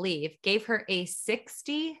wanted to leave, gave her a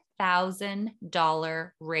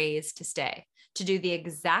 $60,000 raise to stay, to do the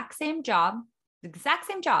exact same job,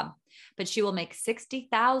 but she will make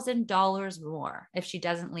 $60,000 more if she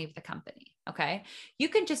doesn't leave the company. Okay. You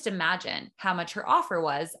can just imagine how much her offer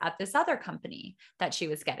was at this other company that she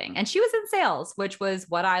was getting. And she was in sales, which was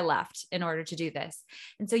what I left in order to do this.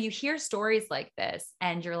 And so you hear stories like this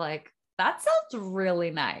and you're like, that sounds really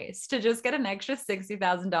nice to just get an extra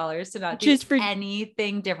 $60,000 to not do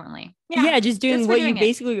anything differently. Yeah. Just doing what you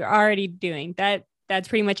basically are already doing. That's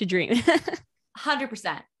pretty much a dream.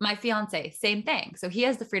 100%. My fiance, same thing. So he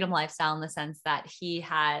has the freedom lifestyle in the sense that he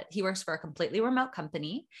works for a completely remote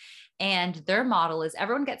company, and their model is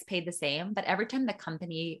everyone gets paid the same, but every time the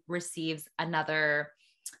company receives another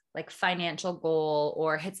like financial goal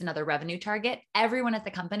or hits another revenue target, everyone at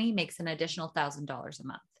the company makes an additional $1,000 a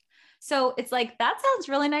month. So it's like, that sounds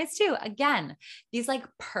really nice too. Again, these like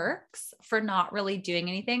perks for not really doing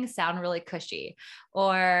anything sound really cushy.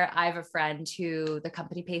 Or I have a friend who the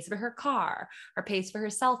company pays for her car or pays for her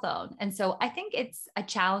cell phone. And so I think it's a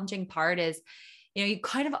challenging part is, you know, you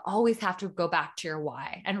kind of always have to go back to your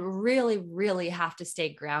why and really, really have to stay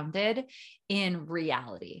grounded in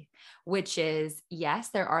reality, which is, yes,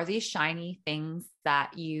 there are these shiny things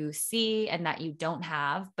that you see and that you don't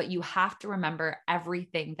have, but you have to remember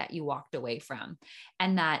everything that you walked away from,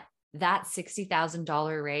 and that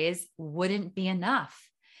 $60,000 raise wouldn't be enough.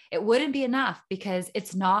 It wouldn't be enough because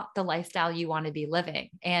it's not the lifestyle you want to be living,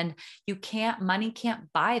 and money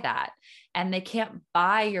can't buy that. And they can't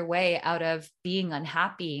buy your way out of being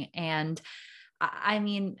unhappy. And I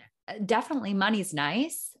mean, definitely money's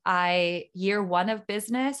nice. Year one of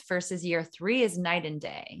business versus year 3 is night and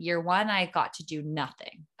day. Year 1, I got to do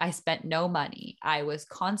nothing. I spent no money. I was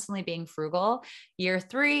constantly being frugal. Year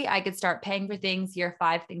 3, I could start paying for things. Year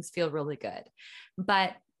 5, things feel really good.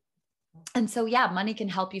 And so, yeah, money can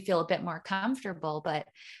help you feel a bit more comfortable, but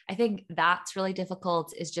I think that's really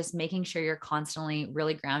difficult, is just making sure you're constantly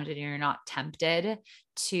really grounded and you're not tempted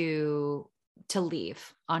to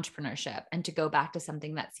leave entrepreneurship and to go back to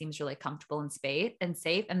something that seems really comfortable and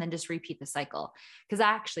safe, and then just repeat the cycle. Because I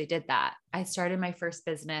actually did that. I started my first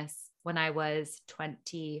business when I was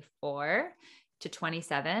 24 to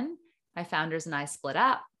 27. My founders and I split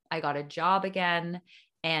up. I got a job again,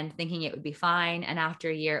 and thinking it would be fine. And after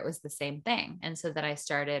a year, it was the same thing. And so then I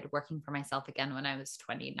started working for myself again when I was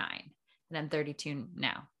 29, and I'm 32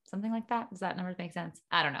 now, something like that. Does that number make sense?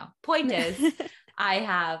 I don't know. Point is, I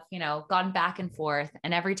have, you know, gone back and forth,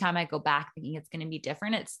 and every time I go back thinking it's going to be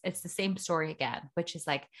different, it's the same story again, which is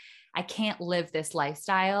like, I can't live this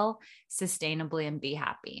lifestyle sustainably and be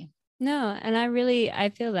happy. No. And I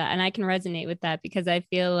feel that, and I can resonate with that, because I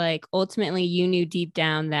feel like ultimately you knew deep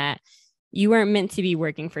down that you weren't meant to be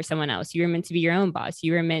working for someone else. You were meant to be your own boss.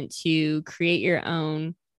 You were meant to create your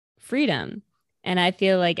own freedom. And I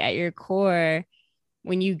feel like at your core,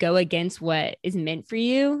 when you go against what is meant for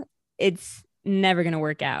you, it's never going to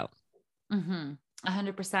work out. 100%.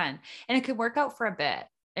 And it could work out for a bit.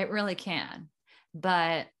 It really can.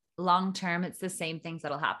 But long-term, it's the same things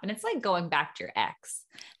that'll happen. It's like going back to your ex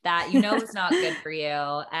that, you know, is not good for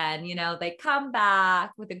you. And, you know, they come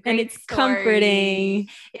back with a great and it's story. comforting.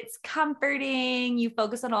 It's comforting. You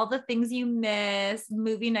focus on all the things you miss.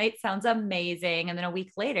 Movie night sounds amazing. And then a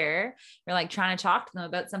week later, you're like trying to talk to them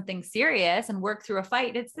about something serious and work through a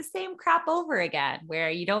fight. It's the same crap over again,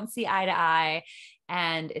 where you don't see eye to eye.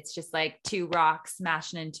 And it's just like two rocks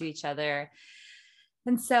smashing into each other.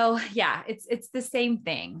 And so, yeah, it's the same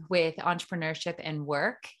thing with entrepreneurship and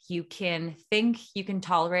work. You can think you can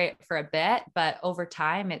tolerate it for a bit, but over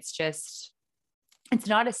time, it's it's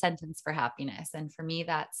not a sentence for happiness. And for me,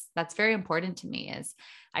 that's very important to me, is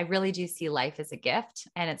I really do see life as a gift,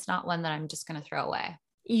 and it's not one that I'm just going to throw away.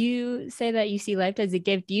 You say that you see life as a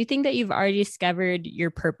gift. Do you think that you've already discovered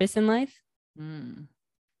your purpose in life?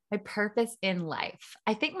 My purpose in life.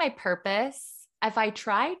 I think my purpose, if I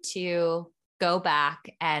try to go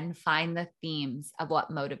back and find the themes of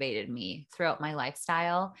what motivated me throughout my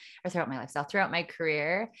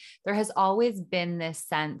career, there has always been this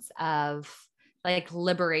sense of like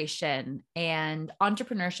liberation, and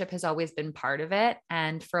entrepreneurship has always been part of it.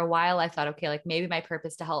 And for a while I thought, okay, like maybe my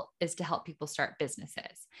purpose is to help people start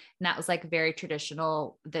businesses. And that was like very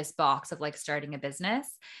traditional, this box of like starting a business.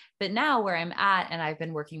 But now where I'm at, and I've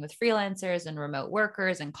been working with freelancers and remote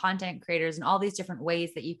workers and content creators and all these different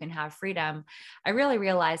ways that you can have freedom, I really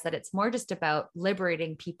realized that it's more just about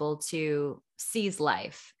liberating people to seize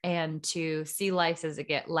life and to see life as a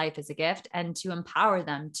gift, and to empower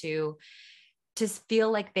them to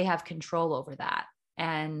feel like they have control over that.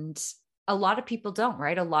 And a lot of people don't,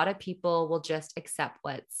 right? A lot of people will just accept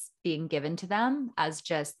what's being given to them as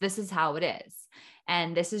just, this is how it is.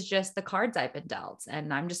 And this is just the cards I've been dealt,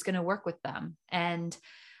 and I'm just going to work with them. And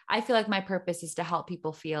I feel like my purpose is to help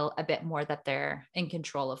people feel a bit more that they're in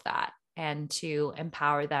control of that, and to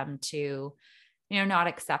empower them to, not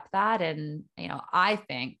accept that. And, I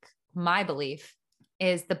think my belief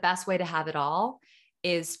is the best way to have it all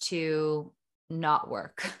is to not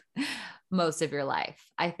work most of your life.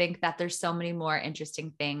 I think that there's so many more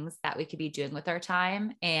interesting things that we could be doing with our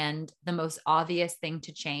time. And the most obvious thing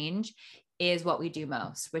to change is what we do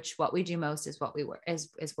most, which what we do most is what we work is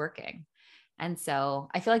working. And so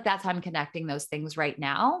I feel like that's how I'm connecting those things right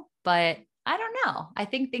now, but I don't know. I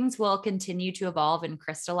think things will continue to evolve and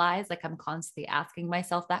crystallize. Like I'm constantly asking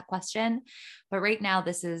myself that question, but right now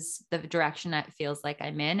this is the direction that it feels like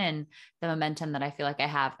I'm in, and the momentum that I feel like I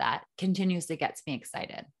have that continuously gets me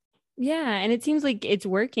excited. Yeah. And it seems like it's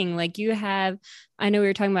working. Like you have, I know we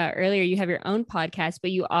were talking about earlier, you have your own podcast, but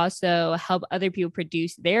you also help other people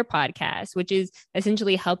produce their podcast, which is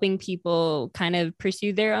essentially helping people kind of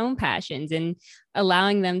pursue their own passions and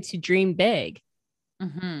allowing them to dream big.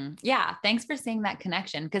 Mm-hmm. Yeah. Thanks for seeing that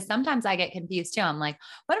connection. Cause sometimes I get confused too. I'm like,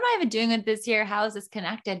 what am I even doing with this here? How is this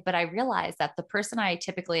connected? But I realize that the person I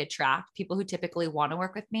typically attract, people who typically want to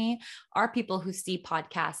work with me, are people who see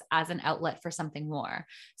podcasts as an outlet for something more.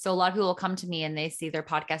 So a lot of people will come to me and they see their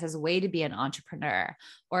podcast as a way to be an entrepreneur,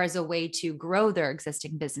 or as a way to grow their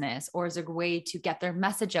existing business, or as a way to get their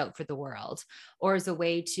message out for the world, or as a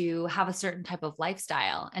way to have a certain type of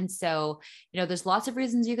lifestyle. And so, there's lots of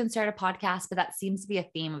reasons you can start a podcast, but that seems to be a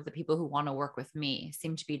theme of the people who want to work with me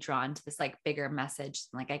seem to be drawn to this like bigger message,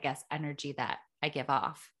 like I guess energy that I give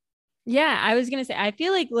off. Yeah, I was gonna say, I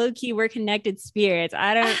feel like low key we're connected spirits.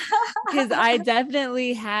 I don't, because I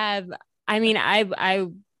definitely have. I mean, I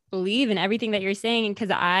believe in everything that you're saying,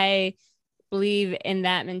 because I believe in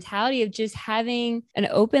that mentality of just having an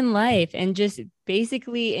open life and just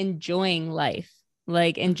basically enjoying life,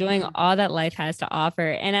 like enjoying all that life has to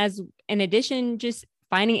offer. And as in addition, just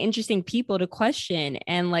finding interesting people to question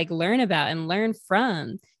and like learn about and learn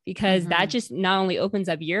from, because that just not only opens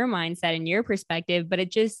up your mindset and your perspective, but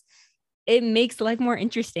it makes life more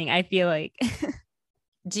interesting, I feel like.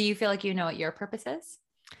 Do you feel like you know what your purpose is?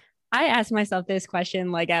 I ask myself this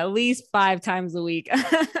question like at least 5 times a week.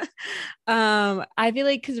 I feel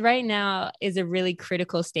like because right now is a really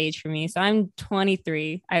critical stage for me. So I'm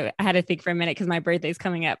 23. I had to think for a minute because my birthday's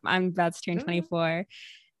coming up. I'm about to turn 24.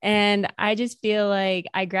 And I just feel like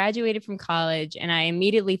I graduated from college and I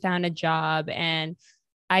immediately found a job and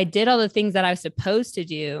I did all the things that I was supposed to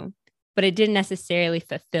do, but it didn't necessarily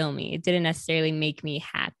fulfill me. It didn't necessarily make me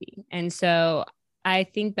happy. And so I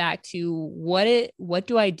think back to what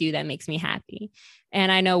do I do that makes me happy?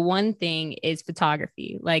 And I know one thing is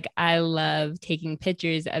photography. Like I love taking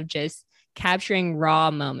pictures of just capturing raw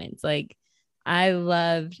moments. Like I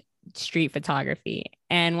loved street photography.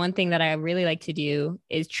 And one thing that I really like to do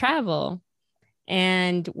is travel.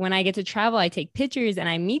 And when I get to travel, I take pictures and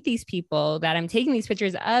I meet these people that I'm taking these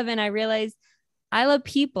pictures of. And I realize I love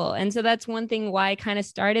people. And so that's one thing why I kind of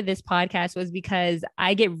started this podcast, was because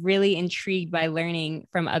I get really intrigued by learning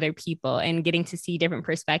from other people and getting to see different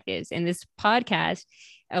perspectives. And this podcast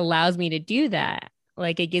allows me to do that.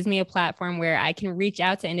 Like it gives me a platform where I can reach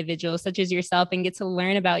out to individuals such as yourself and get to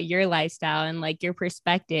learn about your lifestyle and like your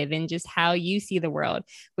perspective and just how you see the world,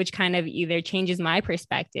 which kind of either changes my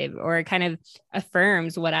perspective or kind of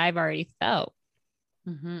affirms what I've already felt.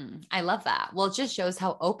 I love that. Well, it just shows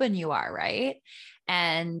how open you are, right?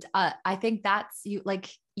 And I think that's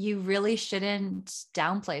you really shouldn't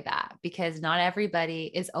downplay that, because not everybody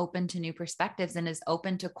is open to new perspectives and is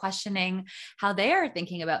open to questioning how they are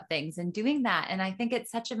thinking about things and doing that. And I think it's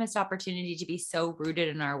such a missed opportunity to be so rooted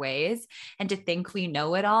in our ways and to think we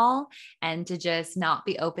know it all and to just not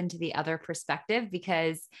be open to the other perspective.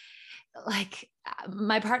 Because like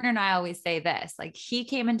my partner and I always say this, like he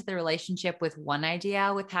came into the relationship with one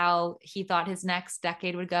idea with how he thought his next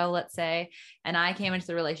decade would go, let's say. And I came into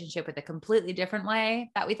the relationship with a completely different way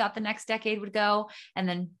that we thought the next decade would go. And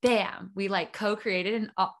then bam, we like co-created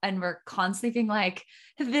and we're constantly being like,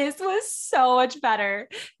 this was so much better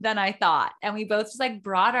than I thought. And we both just like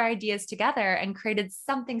brought our ideas together and created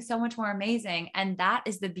something so much more amazing. And that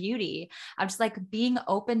is the beauty of just like being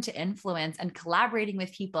open to influence and collaborating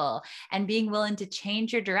with people and being willing to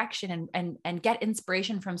change your direction and get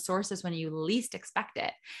inspiration from sources when you least expect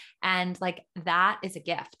it. And like, that is a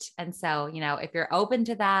gift. And so, you know, if you're open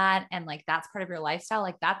to that and like, that's part of your lifestyle,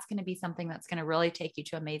 like that's going to be something that's going to really take you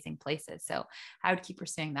to amazing places. So I would keep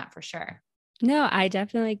pursuing that for sure. No, I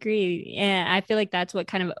definitely agree. And I feel like that's what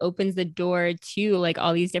kind of opens the door to like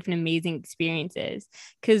all these different amazing experiences.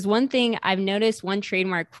 Because one thing I've noticed, one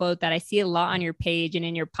trademark quote that I see a lot on your page and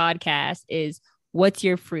in your podcast is, what's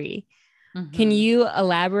your free? Mm-hmm. Can you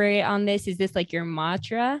elaborate on this? Is this like your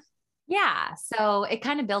mantra? Yeah. So it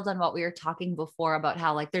kind of builds on what we were talking before about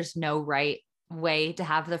how like there's no right way to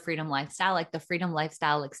have the freedom lifestyle. Like the freedom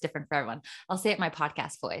lifestyle looks different for everyone. I'll say it in my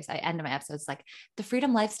podcast voice. I end my episodes like, the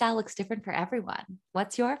freedom lifestyle looks different for everyone.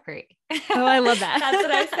 What's your free? Oh, I love that. That's what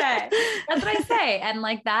I say. That's what I say. And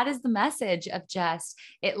like, that is the message of just,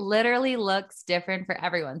 it literally looks different for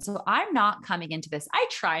everyone. So I'm not coming into this. I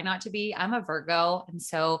try not to be. I'm a Virgo. And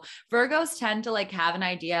so Virgos tend to like have an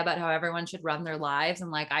idea about how everyone should run their lives.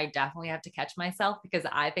 And like, I definitely have to catch myself because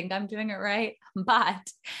I think I'm doing it right. But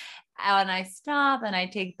when I stop and I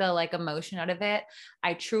take the like emotion out of it,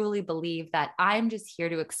 I truly believe that I'm just here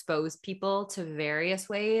to expose people to various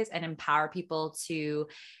ways and empower people to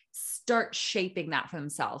start shaping that for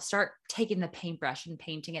themselves, start taking the paintbrush and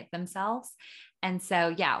painting it themselves. And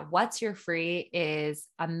so, yeah, what's your free is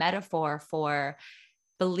a metaphor for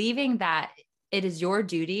believing that it is your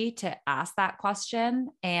duty to ask that question,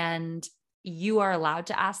 and you are allowed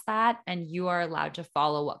to ask that, and you are allowed to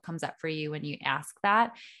follow what comes up for you when you ask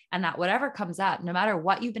that. And that whatever comes up, no matter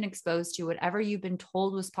what you've been exposed to, whatever you've been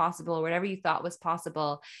told was possible, or whatever you thought was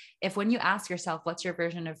possible, if when you ask yourself, what's your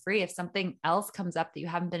version of free, if something else comes up that you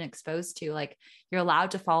haven't been exposed to, like you're allowed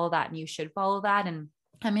to follow that and you should follow that. And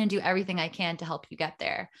I'm going to do everything I can to help you get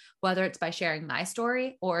there, whether it's by sharing my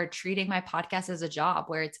story or treating my podcast as a job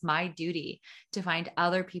where it's my duty to find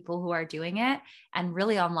other people who are doing it and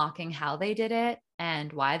really unlocking how they did it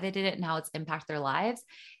and why they did it and how it's impacted their lives,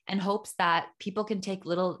 and hopes that people can take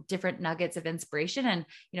little different nuggets of inspiration. And,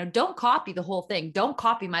 you know, don't copy the whole thing. Don't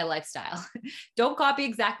copy my lifestyle. Don't copy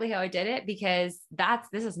exactly how I did it, because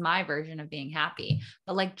this is my version of being happy,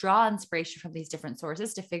 but like draw inspiration from these different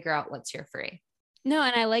sources to figure out what's your free. No,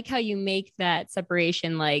 and I like how you make that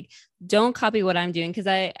separation. Like, don't copy what I'm doing. Cause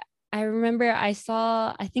I remember I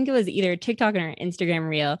think it was either TikTok or Instagram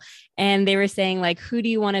reel, and they were saying like, who do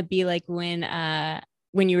you want to be like when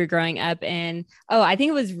you were growing up? And, I think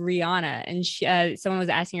it was Rihanna. And she, someone was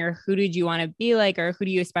asking her, who did you want to be like, or who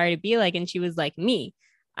do you aspire to be like? And she was like, me.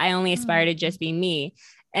 I only aspire to just be me.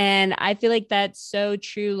 And I feel like that's so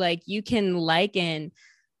true. Like you can liken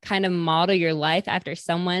kind of model your life after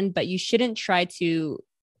someone, but you shouldn't try to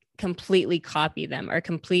completely copy them or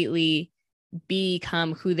completely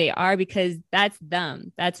become who they are, because that's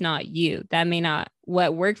them. That's not you.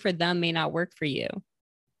 What worked for them may not work for you.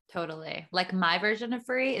 Totally. Like my version of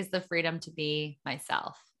free is the freedom to be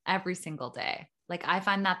myself every single day. Like I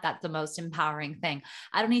find that that's the most empowering thing.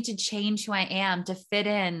 I don't need to change who I am to fit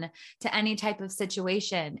in to any type of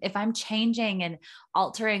situation. If I'm changing and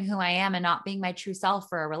altering who I am and not being my true self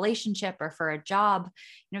for a relationship or for a job,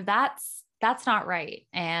 you know, that's not right.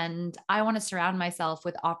 And I want to surround myself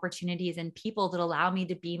with opportunities and people that allow me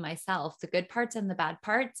to be myself, the good parts and the bad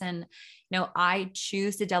parts. And, you know, I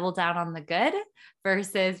choose to double down on the good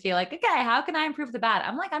versus be like, okay, how can I improve the bad?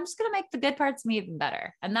 I'm like, I'm just going to make the good parts of me even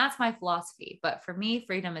better. And that's my philosophy. But for me,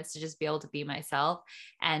 freedom is to just be able to be myself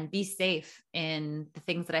and be safe in the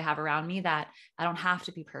things that I have around me, that I don't have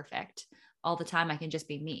to be perfect all the time. I can just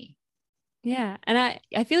be me. Yeah. And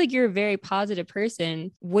I feel like you're a very positive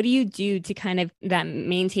person. What do you do to kind of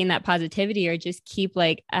maintain that positivity or just keep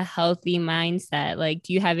like a healthy mindset? Like,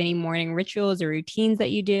 do you have any morning rituals or routines that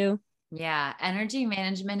you do? Yeah, energy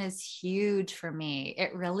management is huge for me.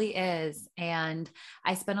 It really is. And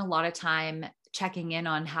I spend a lot of time checking in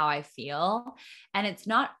on how I feel. And it's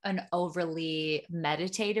not an overly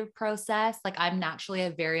meditative process. Like I'm naturally a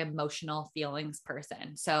very emotional feelings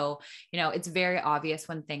person. So, it's very obvious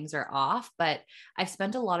when things are off, but I've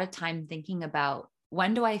spent a lot of time thinking about,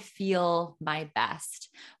 when do I feel my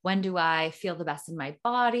best? When do I feel the best in my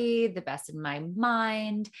body, the best in my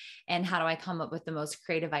mind? And how do I come up with the most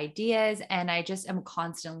creative ideas? And I just am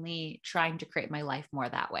constantly trying to create my life more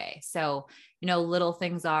that way. So, little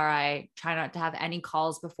things are, I try not to have any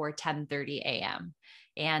calls before 10:30 a.m.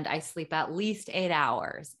 and I sleep at least 8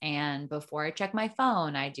 hours. And before I check my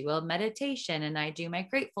phone, I do a meditation and I do my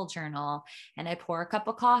grateful journal and I pour a cup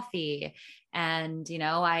of coffee. And,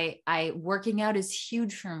 I working out is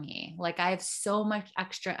huge for me. Like I have so much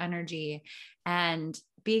extra energy, and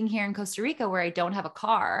being here in Costa Rica where I don't have a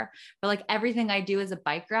car, but like everything I do is a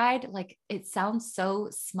bike ride. Like it sounds so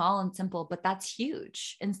small and simple, but that's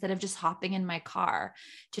huge. Instead of just hopping in my car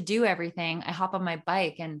to do everything, I hop on my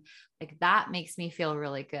bike, and like that makes me feel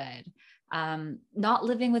really good. Not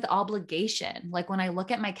living with obligation. Like when I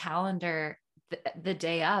look at my calendar the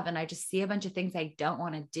day of and I just see a bunch of things I don't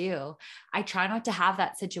want to do, I try not to have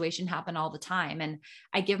that situation happen all the time. And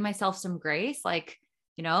I give myself some grace. Like,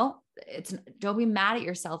 don't be mad at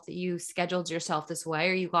yourself that you scheduled yourself this way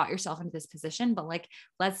or you got yourself into this position, but like,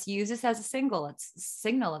 let's use this as a signal.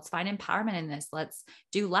 Let's find empowerment in this. Let's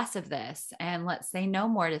do less of this and let's say no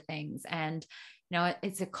more to things. And,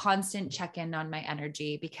 it's a constant check-in on my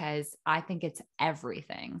energy, because I think it's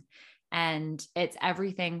everything. And it's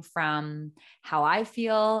everything from how I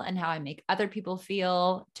feel and how I make other people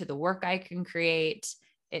feel to the work I can create.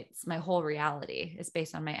 It's my whole reality is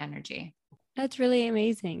based on my energy. That's really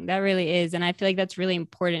amazing. That really is. And I feel like that's really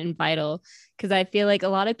important and vital, because I feel like a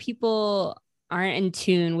lot of people aren't in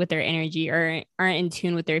tune with their energy or aren't in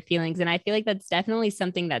tune with their feelings. And I feel like that's definitely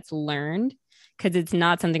something that's learned, because it's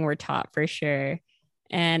not something we're taught for sure.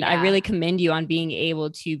 And I really commend you on being able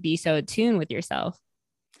to be so attuned with yourself.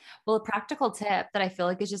 Well, a practical tip that I feel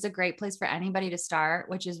like is just a great place for anybody to start,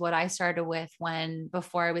 which is what I started with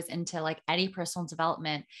before I was into like any personal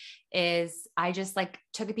development, is I just like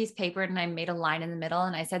took a piece of paper and I made a line in the middle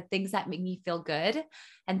and I said things that make me feel good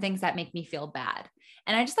and things that make me feel bad.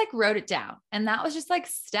 And I just like wrote it down. And that was just like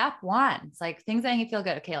step one. It's like things that make me feel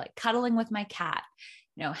good. Okay. Like cuddling with my cat,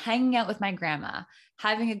 hanging out with my grandma,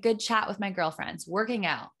 having a good chat with my girlfriends, working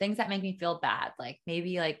out, things that make me feel bad. Like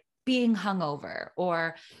maybe like being hungover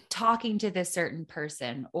or talking to this certain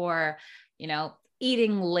person or,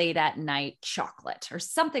 eating late at night chocolate or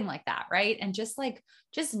something like that. Right. And just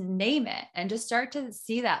name it and just start to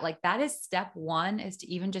see that. Like that is step one, is to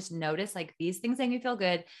even just notice like these things make you feel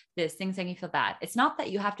good, this things make you feel bad. It's not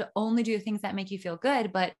that you have to only do things that make you feel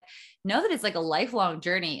good, but know that it's like a lifelong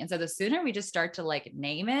journey. And so the sooner we just start to like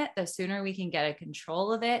name it, the sooner we can get a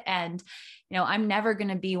control of it. And, I'm never going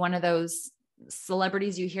to be one of those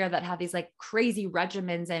celebrities you hear that have these like crazy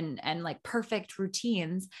regimens and like perfect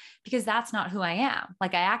routines, because that's not who I am.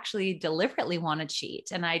 Like I actually deliberately want to cheat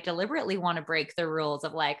and I deliberately want to break the rules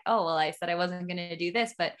of like, oh, well, I said I wasn't going to do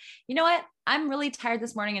this, but you know what? I'm really tired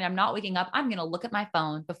this morning and I'm not waking up. I'm going to look at my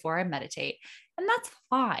phone before I meditate. And that's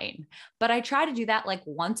fine. But I try to do that like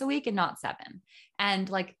once a week and not 7. And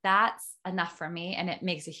like, that's enough for me. And it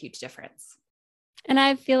makes a huge difference. And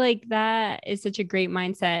I feel like that is such a great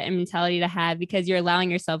mindset and mentality to have, because you're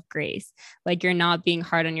allowing yourself grace. Like you're not being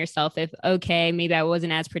hard on yourself. If, okay, maybe I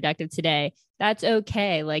wasn't as productive today, that's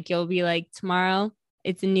okay. Like you'll be like, tomorrow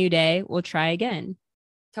it's a new day. We'll try again.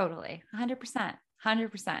 Totally. 100%.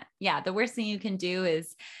 100%. Yeah. The worst thing you can do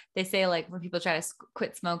is, they say like when people try to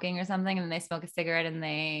quit smoking or something and then they smoke a cigarette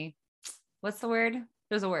and what's the word?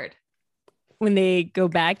 There's a word. When they go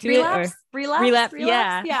back to relapse.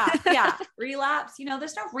 Yeah. Yeah. Relapse.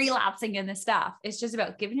 There's no relapsing in this stuff. It's just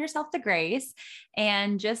about giving yourself the grace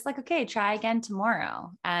and just like, okay, try again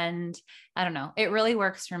tomorrow. And I don't know, it really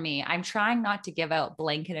works for me. I'm trying not to give out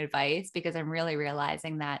blanket advice, because I'm really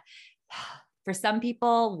realizing that for some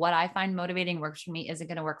people, what I find motivating works for me isn't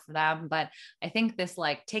going to work for them. But I think this,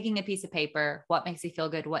 like taking a piece of paper, what makes you feel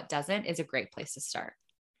good, what doesn't, is a great place to start.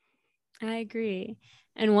 I agree.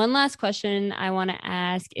 And one last question I want to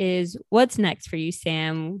ask is, what's next for you,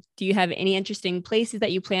 Sam? Do you have any interesting places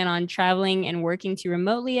that you plan on traveling and working to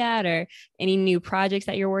remotely at, or any new projects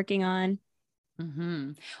that you're working on?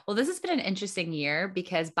 Mm-hmm. Well, this has been an interesting year,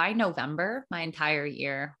 because by November, my entire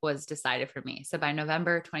year was decided for me. So by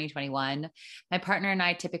November 2021, my partner and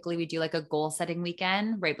I, typically we do like a goal setting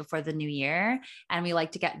weekend right before the new year. And we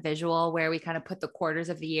like to get visual, where we kind of put the quarters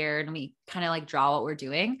of the year and we kind of like draw what we're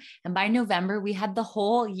doing. And by November, we had the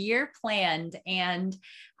whole year planned and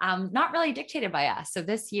not really dictated by us. So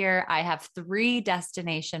this year I have 3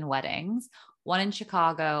 destination weddings. one in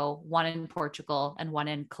Chicago, one in Portugal, and one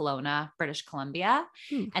in Kelowna, British Columbia.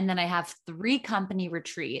 And then I have 3 company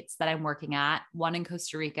retreats that I'm working at, one in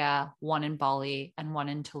Costa Rica, one in Bali, and one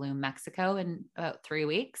in Tulum, Mexico in about 3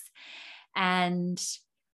 weeks. And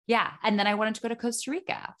yeah. And then I wanted to go to Costa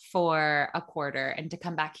Rica for a quarter and to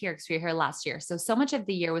come back here because we were here last year. So much of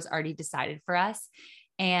the year was already decided for us.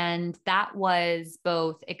 And that was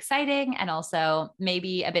both exciting and also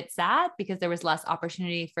maybe a bit sad because there was less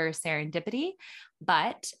opportunity for serendipity.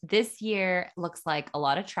 But this year looks like a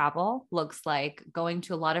lot of travel, looks like going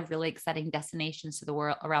to a lot of really exciting destinations to the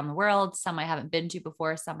world, around the world. Some I haven't been to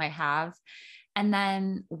before, some I have. And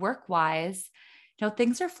then work-wise,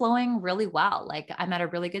 things are flowing really well. Like I'm at a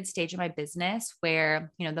really good stage in my business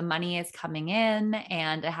where, the money is coming in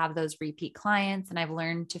and I have those repeat clients, and I've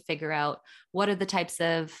learned to figure out what are the types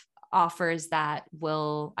of offers that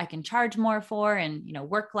I can charge more for and,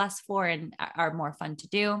 work less for and are more fun to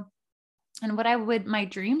do. And my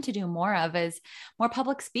dream to do more of is more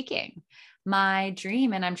public speaking. My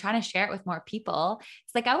dream, and I'm trying to share it with more people.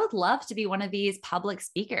 It's like, I would love to be one of these public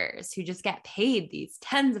speakers who just get paid these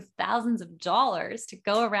tens of thousands of dollars to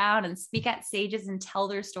go around and speak at stages and tell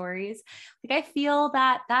their stories. Like, I feel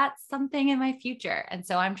that that's something in my future. And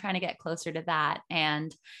so I'm trying to get closer to that.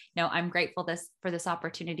 And, I'm grateful for this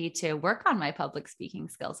opportunity to work on my public speaking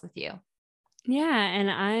skills with you. Yeah.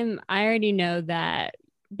 And I already know that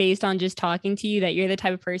based on just talking to you, that you're the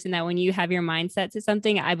type of person that when you have your mindset to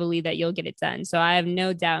something, I believe that you'll get it done. So I have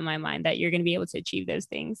no doubt in my mind that you're going to be able to achieve those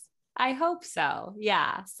things. I hope so.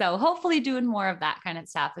 Yeah. So hopefully doing more of that kind of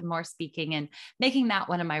stuff and more speaking and making that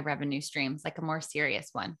one of my revenue streams, like a more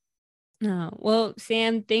serious one. Oh, well,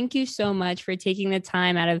 Sam, thank you so much for taking the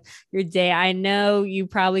time out of your day. I know you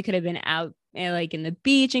probably could have been out like in the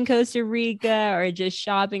beach in Costa Rica or just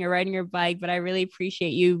shopping or riding your bike, but I really appreciate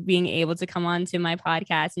you being able to come on to my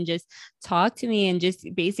podcast and just talk to me and just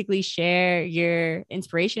basically share your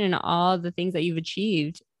inspiration and all the things that you've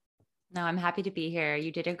achieved. No, I'm happy to be here.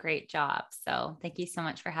 You did a great job. So thank you so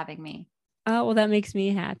much for having me. Oh, well, that makes me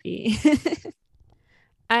happy.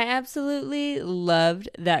 I absolutely loved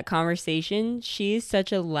that conversation. She's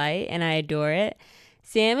such a light and I adore it.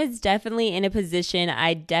 Sam is definitely in a position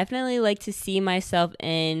I definitely like to see myself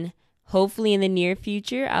in. Hopefully in the near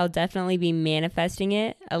future, I'll definitely be manifesting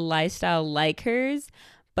it, a lifestyle like hers.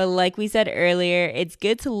 But like we said earlier, it's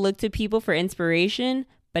good to look to people for inspiration,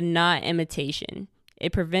 but not imitation.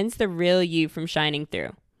 It prevents the real you from shining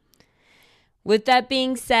through. With that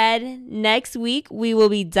being said, next week we will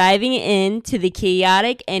be diving into the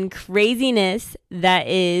chaotic and craziness that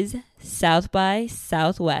is South by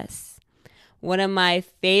Southwest. One of my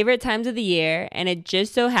favorite times of the year, and it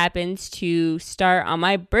just so happens to start on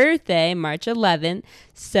my birthday, March 11th,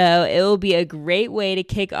 so it will be a great way to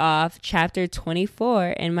kick off chapter 24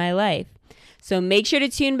 in my life. So make sure to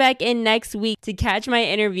tune back in next week to catch my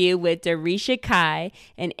interview with Darisha Kai,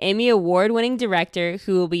 an Emmy Award-winning director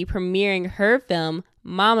who will be premiering her film,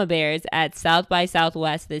 Mama Bears, at South by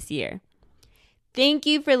Southwest this year. Thank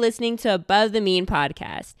you for listening to Above the Mean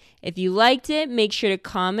podcast. If you liked it, make sure to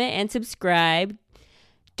comment and subscribe.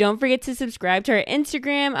 Don't forget to subscribe to our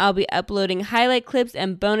Instagram. I'll be uploading highlight clips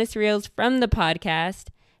and bonus reels from the podcast.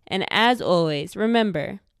 And as always,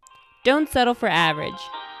 remember, don't settle for average.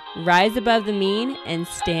 Rise above the mean and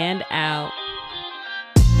stand out.